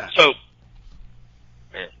saw that. So,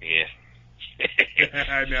 yeah.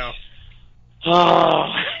 I know.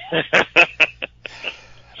 Oh.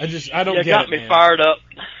 I don't get it, got me man. fired up.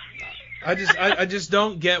 I just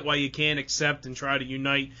don't get why you can't accept and try to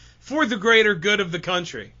unite for the greater good of the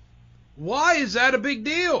country. Why is that a big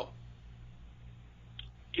deal?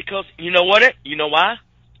 Because you know what? You know why?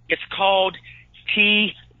 It's called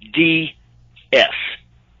TDS.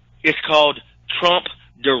 It's called Trump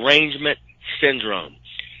Derangement Syndrome.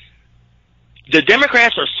 The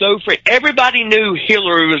Democrats are so free. Everybody knew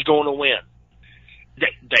Hillary was going to win.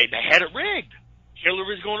 They had it rigged. Hillary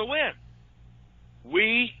was going to win.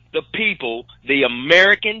 We, the people, the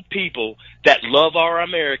American people that love our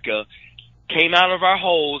America, came out of our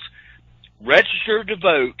holes, registered to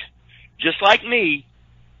vote, just like me,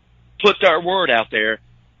 put their word out there,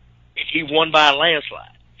 and he won by a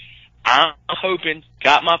landslide. I'm hoping,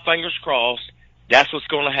 got my fingers crossed, that's what's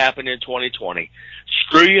going to happen in 2020.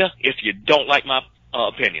 Screw you if you don't like my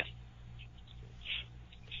opinion.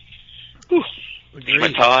 Whew. Damn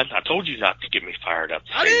it, Todd, I told you not to get me fired up.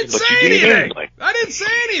 I didn't but say you did anything. Anyway. I didn't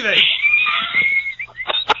say anything.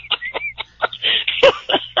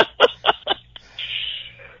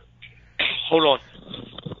 Hold on.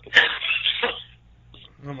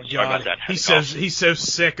 Oh my Sorry about God! that. He's so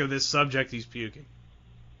sick of this subject. He's puking.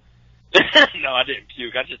 No, I didn't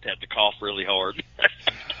puke. I just had to cough really hard.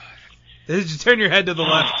 Did you turn your head to the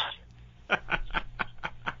left?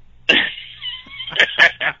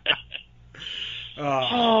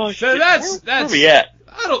 So that's where we at?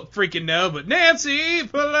 I don't freaking know, but Nancy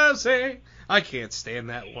Pelosi, I can't stand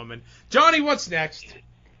that woman. Johnny, what's next?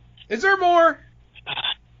 Is there more?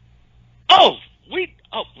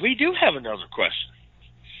 We do have another question.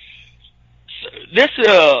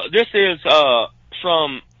 So this is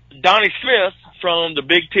from Donnie Smith from the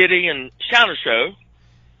Big Tiddy and Shiner Show.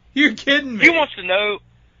 You're kidding me. He wants to know.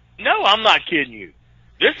 No, I'm not kidding you.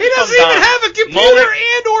 He doesn't even have a computer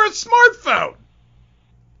and or a smartphone.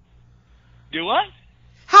 Do what?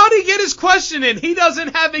 How'd he get his question in? He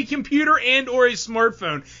doesn't have a computer and or a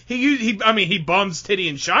smartphone. He bums Tiddy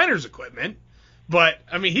and Shiner's equipment, but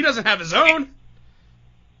he doesn't have his own.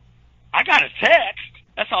 I got a text.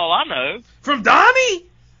 That's all I know. From Donnie?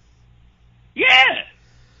 Yeah.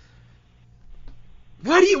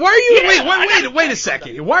 Wait a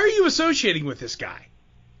second. Why are you associating with this guy?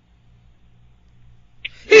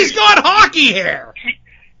 He's got hockey hair.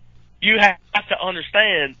 You have to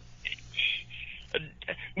understand.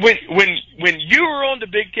 When you were on the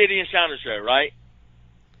Big Tiddy and Shiner Show, right?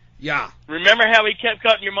 Yeah. Remember how he kept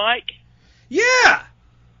cutting your mic? Yeah.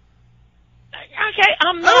 Okay,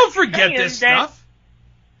 I don't forget this stuff.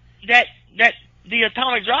 That the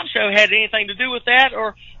Atomic Drop Show had anything to do with that,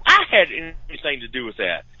 or I had anything to do with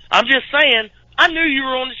that. I'm just saying, I knew you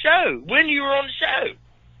were on the show when you were on the show.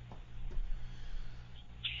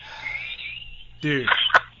 Dude.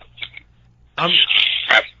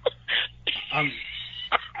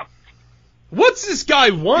 What's this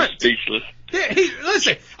guy want? Speechless.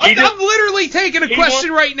 Listen, I'm literally taking a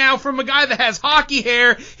question right now from a guy that has hockey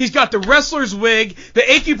hair. He's got the wrestler's wig,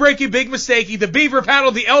 the achy breaky big mistakey, the beaver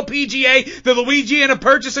paddle, the LPGA, the Louisiana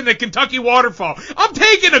Purchase, and the Kentucky Waterfall. I'm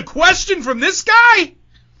taking a question from this guy?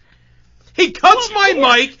 He cuts my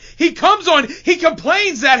mic, he comes on, he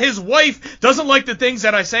complains that his wife doesn't like the things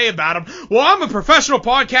that I say about him. Well, I'm a professional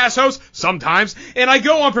podcast host, sometimes, and I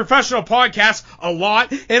go on professional podcasts a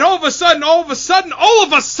lot, and all of a sudden,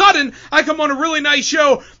 I come on a really nice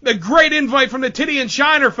show, a great invite from the Tiddy and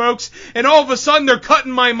Shiner folks, and all of a sudden they're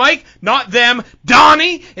cutting my mic, not them,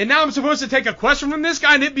 Donnie, and now I'm supposed to take a question from this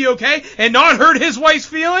guy and it'd be okay, and not hurt his wife's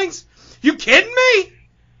feelings? You kidding me?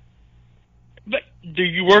 But do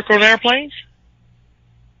you work on airplanes?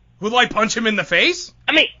 Will I punch him in the face?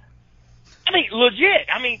 I mean, legit.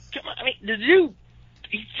 I mean, come on. I mean, the dude,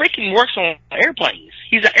 he freaking works on airplanes.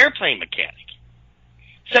 He's an airplane mechanic.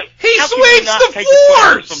 So he how sweeps can you not the take a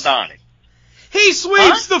floors. from Donnie? He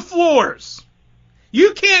sweeps the floors.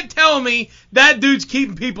 You can't tell me that dude's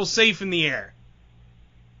keeping people safe in the air.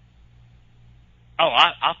 Oh,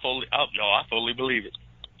 I fully believe it.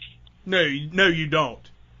 No, you don't.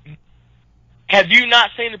 Have you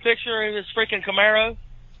not seen the picture of his freaking Camaro?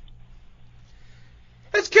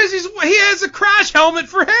 That's because he has a crash helmet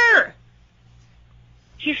for hair.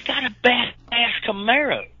 He's got a badass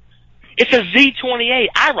Camaro. It's a Z28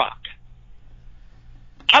 IROC.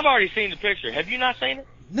 I've already seen the picture. Have you not seen it?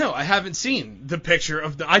 No, I haven't seen the picture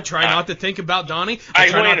of the. I try not to think about Donnie. I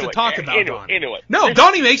try not to talk about Donnie. Anyway, no,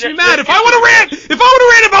 Donnie makes me mad. If I would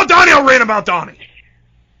have ran about Donnie, I'll rant about Donnie.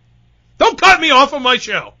 Don't cut me off on my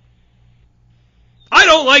show. I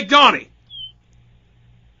don't like Donnie.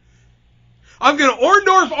 I'm going to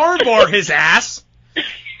Orndorff armbar his ass.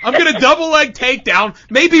 I'm going to double leg takedown,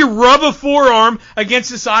 maybe rub a forearm against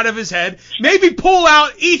the side of his head, maybe pull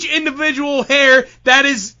out each individual hair that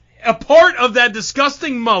is a part of that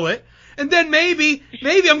disgusting mullet, and then maybe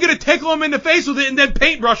I'm going to tickle him in the face with it and then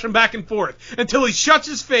paintbrush him back and forth until he shuts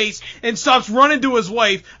his face and stops running to his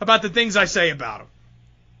wife about the things I say about him.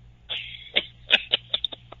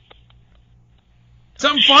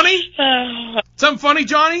 Something funny? Something funny,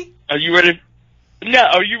 Johnny? Are you ready? No,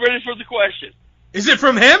 are you ready for the question? Is it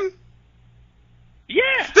from him?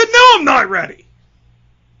 Yeah. Then no, I'm not ready.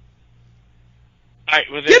 All right,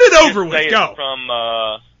 well, get it over with. Go. From,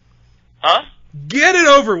 Get it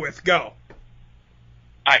over with. Go. All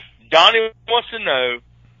right, Donnie wants to know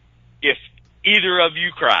if either of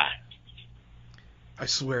you cry. I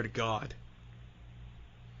swear to God.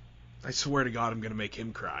 I'm going to make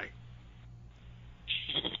him cry.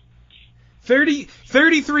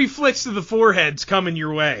 33 flicks to the forehead's coming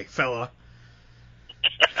your way, fella.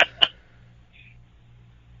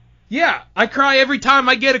 Yeah, I cry every time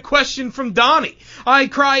I get a question from Donnie. I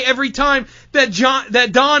cry every time that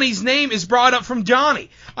Donnie's name is brought up from Johnny.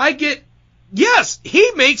 Yes,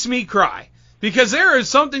 he makes me cry. Because there is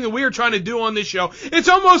something that we are trying to do on this show. It's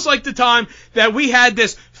almost like the time that we had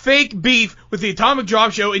this fake beef with the Atomic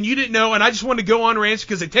Drop Show and you didn't know, and I just wanted to go on rants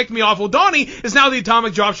because they ticked me off. Well, Donnie is now the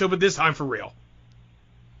Atomic Drop Show, but this time for real.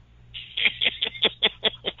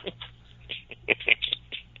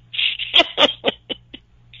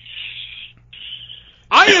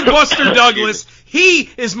 I am Buster Douglas.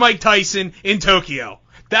 He is Mike Tyson in Tokyo.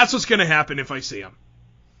 That's what's going to happen if I see him.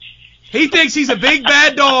 He thinks he's a big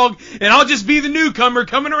bad dog, and I'll just be the newcomer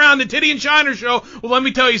coming around the Tiddy and Shiner show. Well, let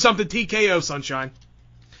me tell you something, TKO, sunshine.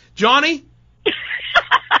 Johnny,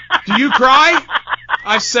 do you cry?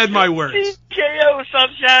 I've said my words. TKO,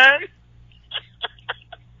 sunshine.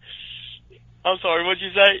 I'm sorry, what'd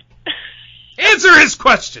you say? Answer his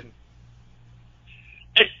question.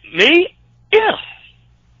 Me? Yeah.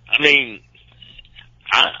 I mean,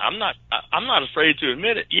 I'm not afraid to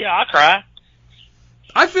admit it. Yeah, I cry.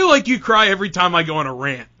 I feel like you cry every time I go on a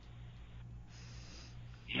rant.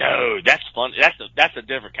 No, that's fun. That's a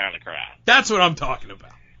different kind of cry. That's what I'm talking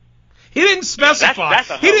about. He didn't specify. That's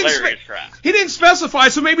a hilarious cry. He didn't specify,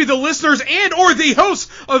 so maybe the listeners and or the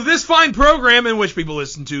hosts of this fine program, in which people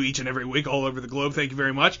listen to each and every week all over the globe, thank you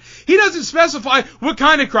very much, he doesn't specify what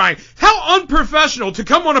kind of crying. How unprofessional to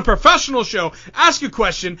come on a professional show, ask a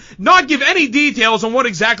question, not give any details on what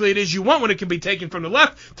exactly it is you want when it can be taken from the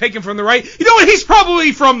left, taken from the right. You know what? He's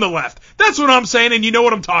probably from the left. That's what I'm saying, and you know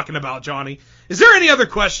what I'm talking about, Johnny. Is there any other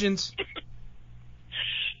questions?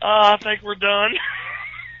 I think we're done.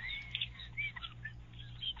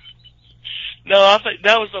 No, I think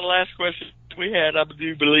that was the last question we had, I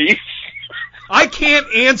do believe. I can't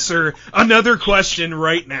answer another question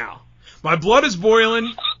right now. My blood is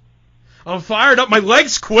boiling. I'm fired up. My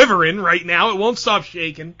leg's quivering right now. It won't stop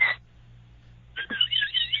shaking.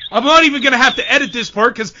 I'm not even going to have to edit this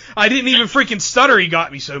part because I didn't even freaking stutter. He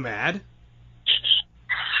got me so mad.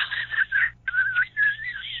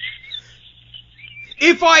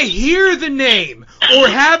 If I hear the name or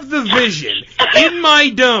have the vision in my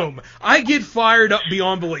dome, I get fired up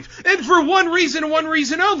beyond belief. And for one reason and one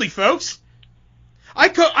reason only, folks.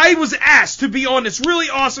 I was asked to be on this really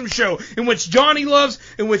awesome show in which Johnny loves,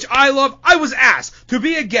 in which I love. I was asked to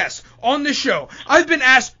be a guest on this show. I've been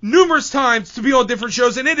asked numerous times to be on different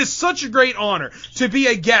shows, and it is such a great honor to be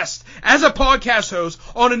a guest as a podcast host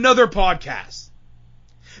on another podcast.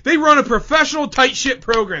 They run a professional tight shit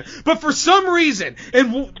program, but for some reason,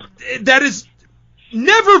 and that has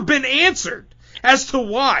never been answered as to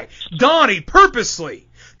why Donnie purposely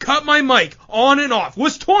cut my mic on and off,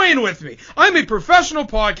 was toying with me. I'm a professional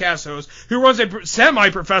podcast host who runs a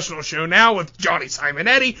semi-professional show now with Johnny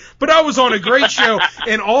Simonetti, but I was on a great show,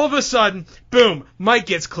 and all of a sudden, boom, mic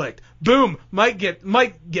gets clicked. Boom, mic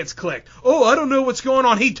gets clicked. Oh, I don't know what's going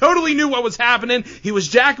on. He totally knew what was happening. He was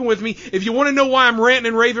jacking with me. If you want to know why I'm ranting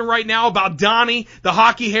and raving right now about Donnie, the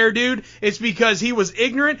hockey hair dude, it's because he was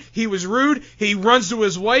ignorant, he was rude, he runs to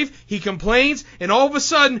his wife, he complains, and all of a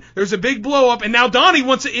sudden, there's a big blow up, and now Donnie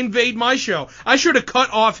wants to invade my show. I should have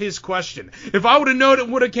cut off his question. If I would have known it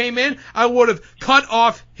would have came in, I would have cut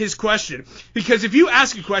off his question. Because if you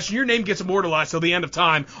ask a question, your name gets immortalized till the end of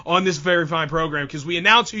time on this very fine program, because we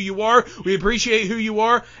announce who you are, we appreciate who you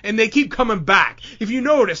are, and they keep coming back. If you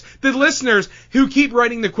notice, the listeners who keep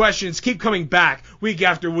writing the questions keep coming back week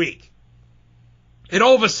after week. And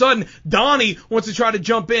all of a sudden, Donnie wants to try to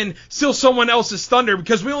jump in, steal someone else's thunder,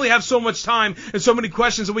 because we only have so much time and so many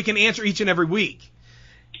questions that we can answer each and every week.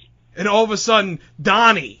 And all of a sudden,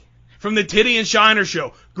 Donnie from the Tiddy and Shiner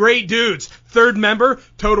show, great dudes, third member,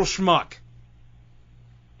 total schmuck.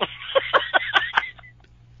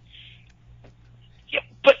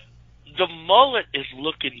 The mullet is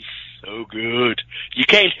looking so good. You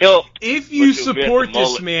can't help. If you support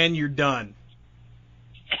this man, you're done.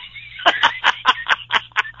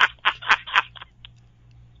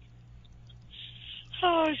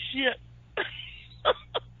 Oh, shit. All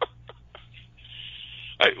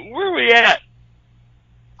right, where are we at?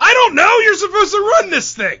 I don't know. You're supposed to run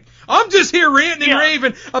this thing. I'm just here ranting and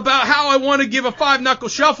raving about how I want to give a 5-knuckle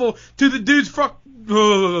shuffle to the dude's fuck.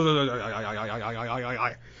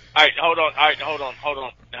 All right, hold on.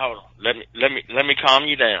 Let me calm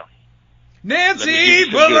you down. Nancy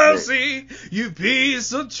Pelosi, you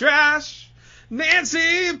piece of trash.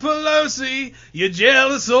 Nancy Pelosi, you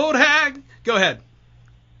jealous old hag. Go ahead.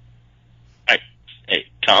 Hey,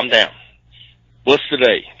 calm down. What's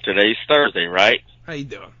today? Today's Thursday, right? How you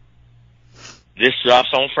doing? This drops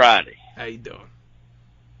on Friday. How you doing?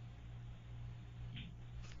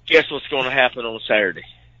 Guess what's going to happen on Saturday?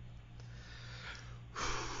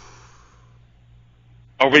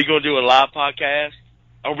 Are we going to do a live podcast?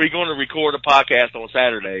 Are we going to record a podcast on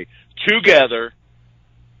Saturday together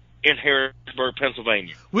in Harrisburg,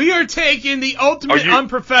 Pennsylvania? We are taking the ultimate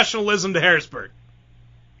unprofessionalism to Harrisburg.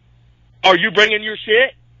 Are you bringing your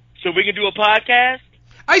shit so we can do a podcast?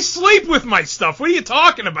 I sleep with my stuff. What are you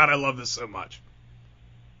talking about? I love this so much.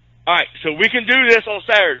 All right, so we can do this on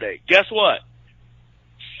Saturday. Guess what?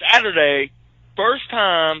 Saturday, first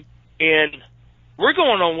time in, we're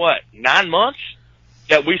going on what, 9 months?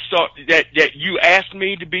 That we start that you asked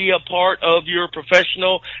me to be a part of your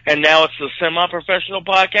professional, and now it's a semi-professional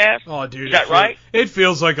podcast. Oh, dude, is that right? It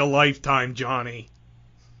feels like a lifetime, Johnny.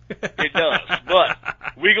 It does, but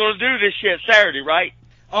we're gonna do this shit Saturday, right?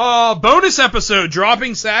 Bonus episode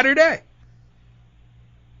dropping Saturday.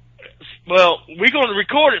 Well, we're gonna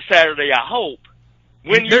record it Saturday. I hope.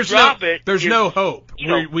 When you drop it, there's no hope.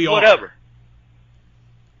 We are. Whatever.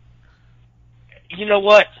 You know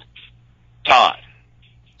what, Todd?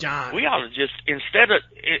 John. We ought to just instead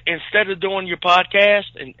of doing your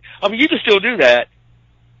podcast, and I mean you can still do that.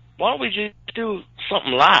 Why don't we just do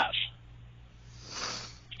something live?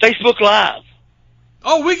 Facebook Live.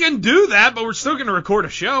 Oh, we can do that, but we're still going to record a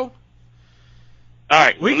show. All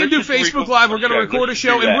right, we can do Facebook Live. We're going to record a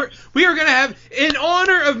show, and we are going to have, in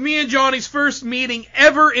honor of me and Johnny's first meeting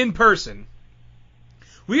ever in person,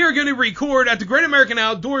 we are going to record at the Great American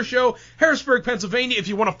Outdoor Show, Harrisburg, Pennsylvania. If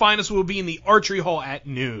you want to find us, we'll be in the Archery Hall at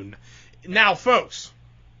noon. Now, folks,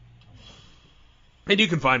 and you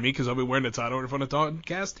can find me because I'll be wearing the Todd Order from the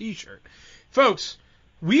Toddcast t-shirt. Folks,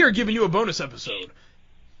 we are giving you a bonus episode.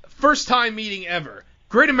 First time meeting ever.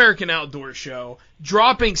 Great American Outdoor Show.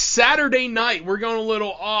 Dropping Saturday night. We're going a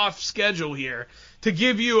little off schedule here to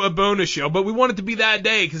give you a bonus show, but we want it to be that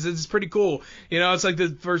day because it's pretty cool. You know, it's like the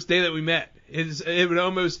first day that we met.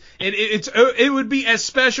 It would be as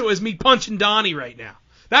special as me punching Donnie right now.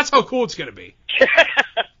 That's how cool it's going to be.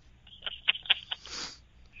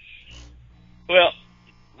 Well,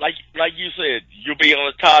 like you said, you'll be on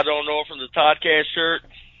a Todd on North from the Toddcast shirt,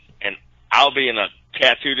 and I'll be in a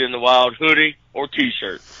Tattooed in the Wild hoodie or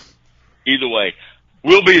T-shirt. Either way,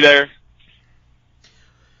 we'll be there.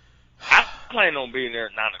 I plan on being there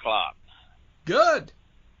at 9 o'clock. Good.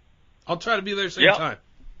 I'll try to be there same time.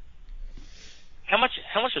 How much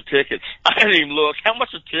are tickets? I didn't even look. How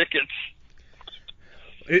much are tickets?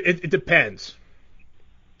 It depends.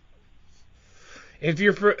 If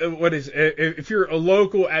you're if you're a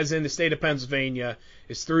local, as in the state of Pennsylvania,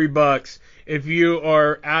 it's $3. If you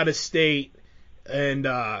are out of state and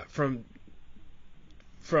from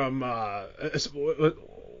what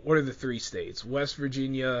are the 3 states? West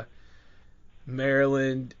Virginia,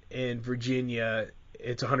 Maryland, and Virginia.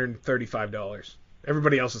 It's $135.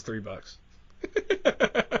 Everybody else is $3.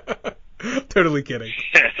 Totally kidding.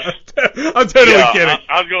 I'm totally kidding.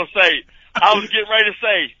 I was gonna say. I was getting ready to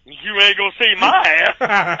say, you ain't gonna see my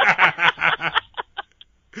ass.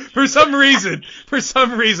 For some reason,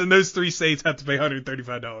 those 3 states have to pay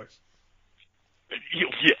 $135.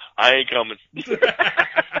 Yeah, I ain't coming.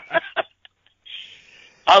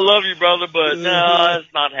 I love you, brother, but no, it's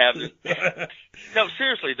not happening. No,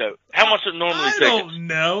 seriously though, how much are normally tickets? I don't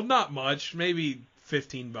know, not much, maybe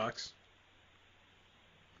 $15.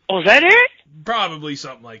 Oh, is that it? Probably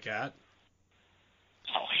something like that.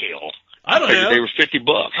 Oh hell. I don't know. They were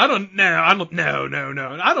 $50. I don't know. I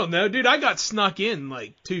don't know, dude. I got snuck in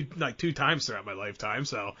like two times throughout my lifetime.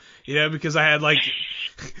 So because I had like,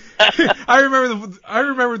 I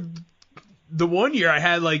remember the one year I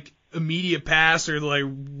had like immediate pass or like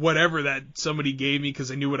whatever that somebody gave me because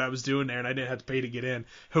they knew what I was doing there and I didn't have to pay to get in.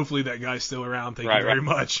 Hopefully that guy's still around. Thank you very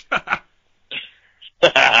much.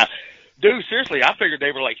 Dude, seriously, I figured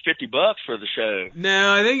they were like $50 for the show.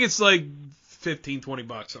 No, I think it's like $15,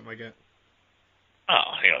 $20, something like that.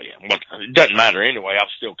 Oh, hell yeah. Well, it doesn't matter anyway. I'm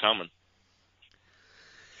still coming.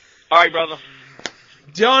 All right, brother.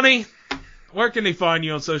 Johnny, where can they find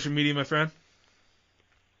you on social media, my friend?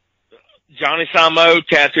 Johnny Samo,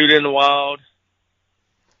 Tattooed in the Wild,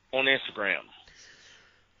 on Instagram.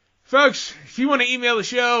 Folks, if you want to email the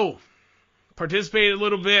show, participate a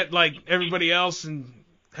little bit like everybody else, and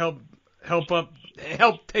help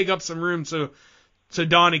take up some room so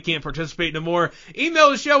Donnie can't participate no more,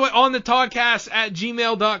 email the show at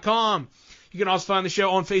onthetodcast@gmail.com. You can also find the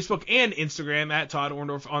show on Facebook and Instagram at Todd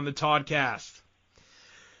Orndorff on the Toddcast.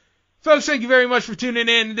 Folks, thank you very much for tuning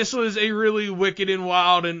in. This was a really wicked and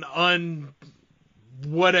wild and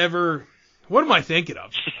whatever. What am I thinking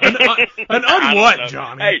of? An what,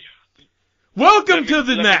 Johnny? Hey, welcome to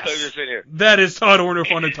the nest. That is Todd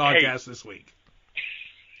Orndorff on the Toddcast this week.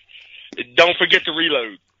 Don't forget to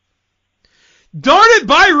reload. Darn it,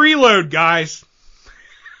 buy Reload, guys.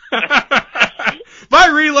 Buy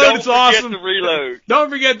Reload, it's awesome. Don't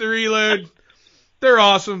forget to reload. They're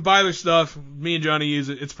awesome. Buy their stuff. Me and Johnny use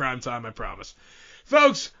it. It's prime time, I promise.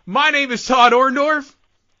 Folks, my name is Todd Orndorff.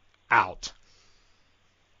 Out.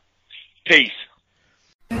 Peace.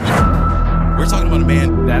 We're talking about a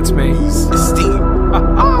man That's me. who's esteemed.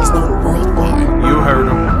 He's known worldwide. You heard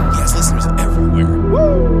him. He has listeners everywhere.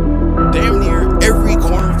 Woo! Damn near every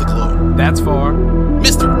corner of the globe. That's far.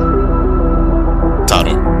 Mr. Todd.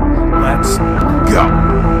 Let's go.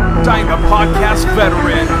 I'm a podcast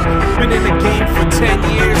veteran. Been in the game for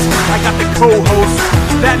 10 years. I got the co-host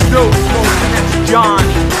that knows most, and that's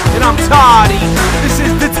Johnny. And I'm Toddy. This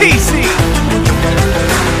is the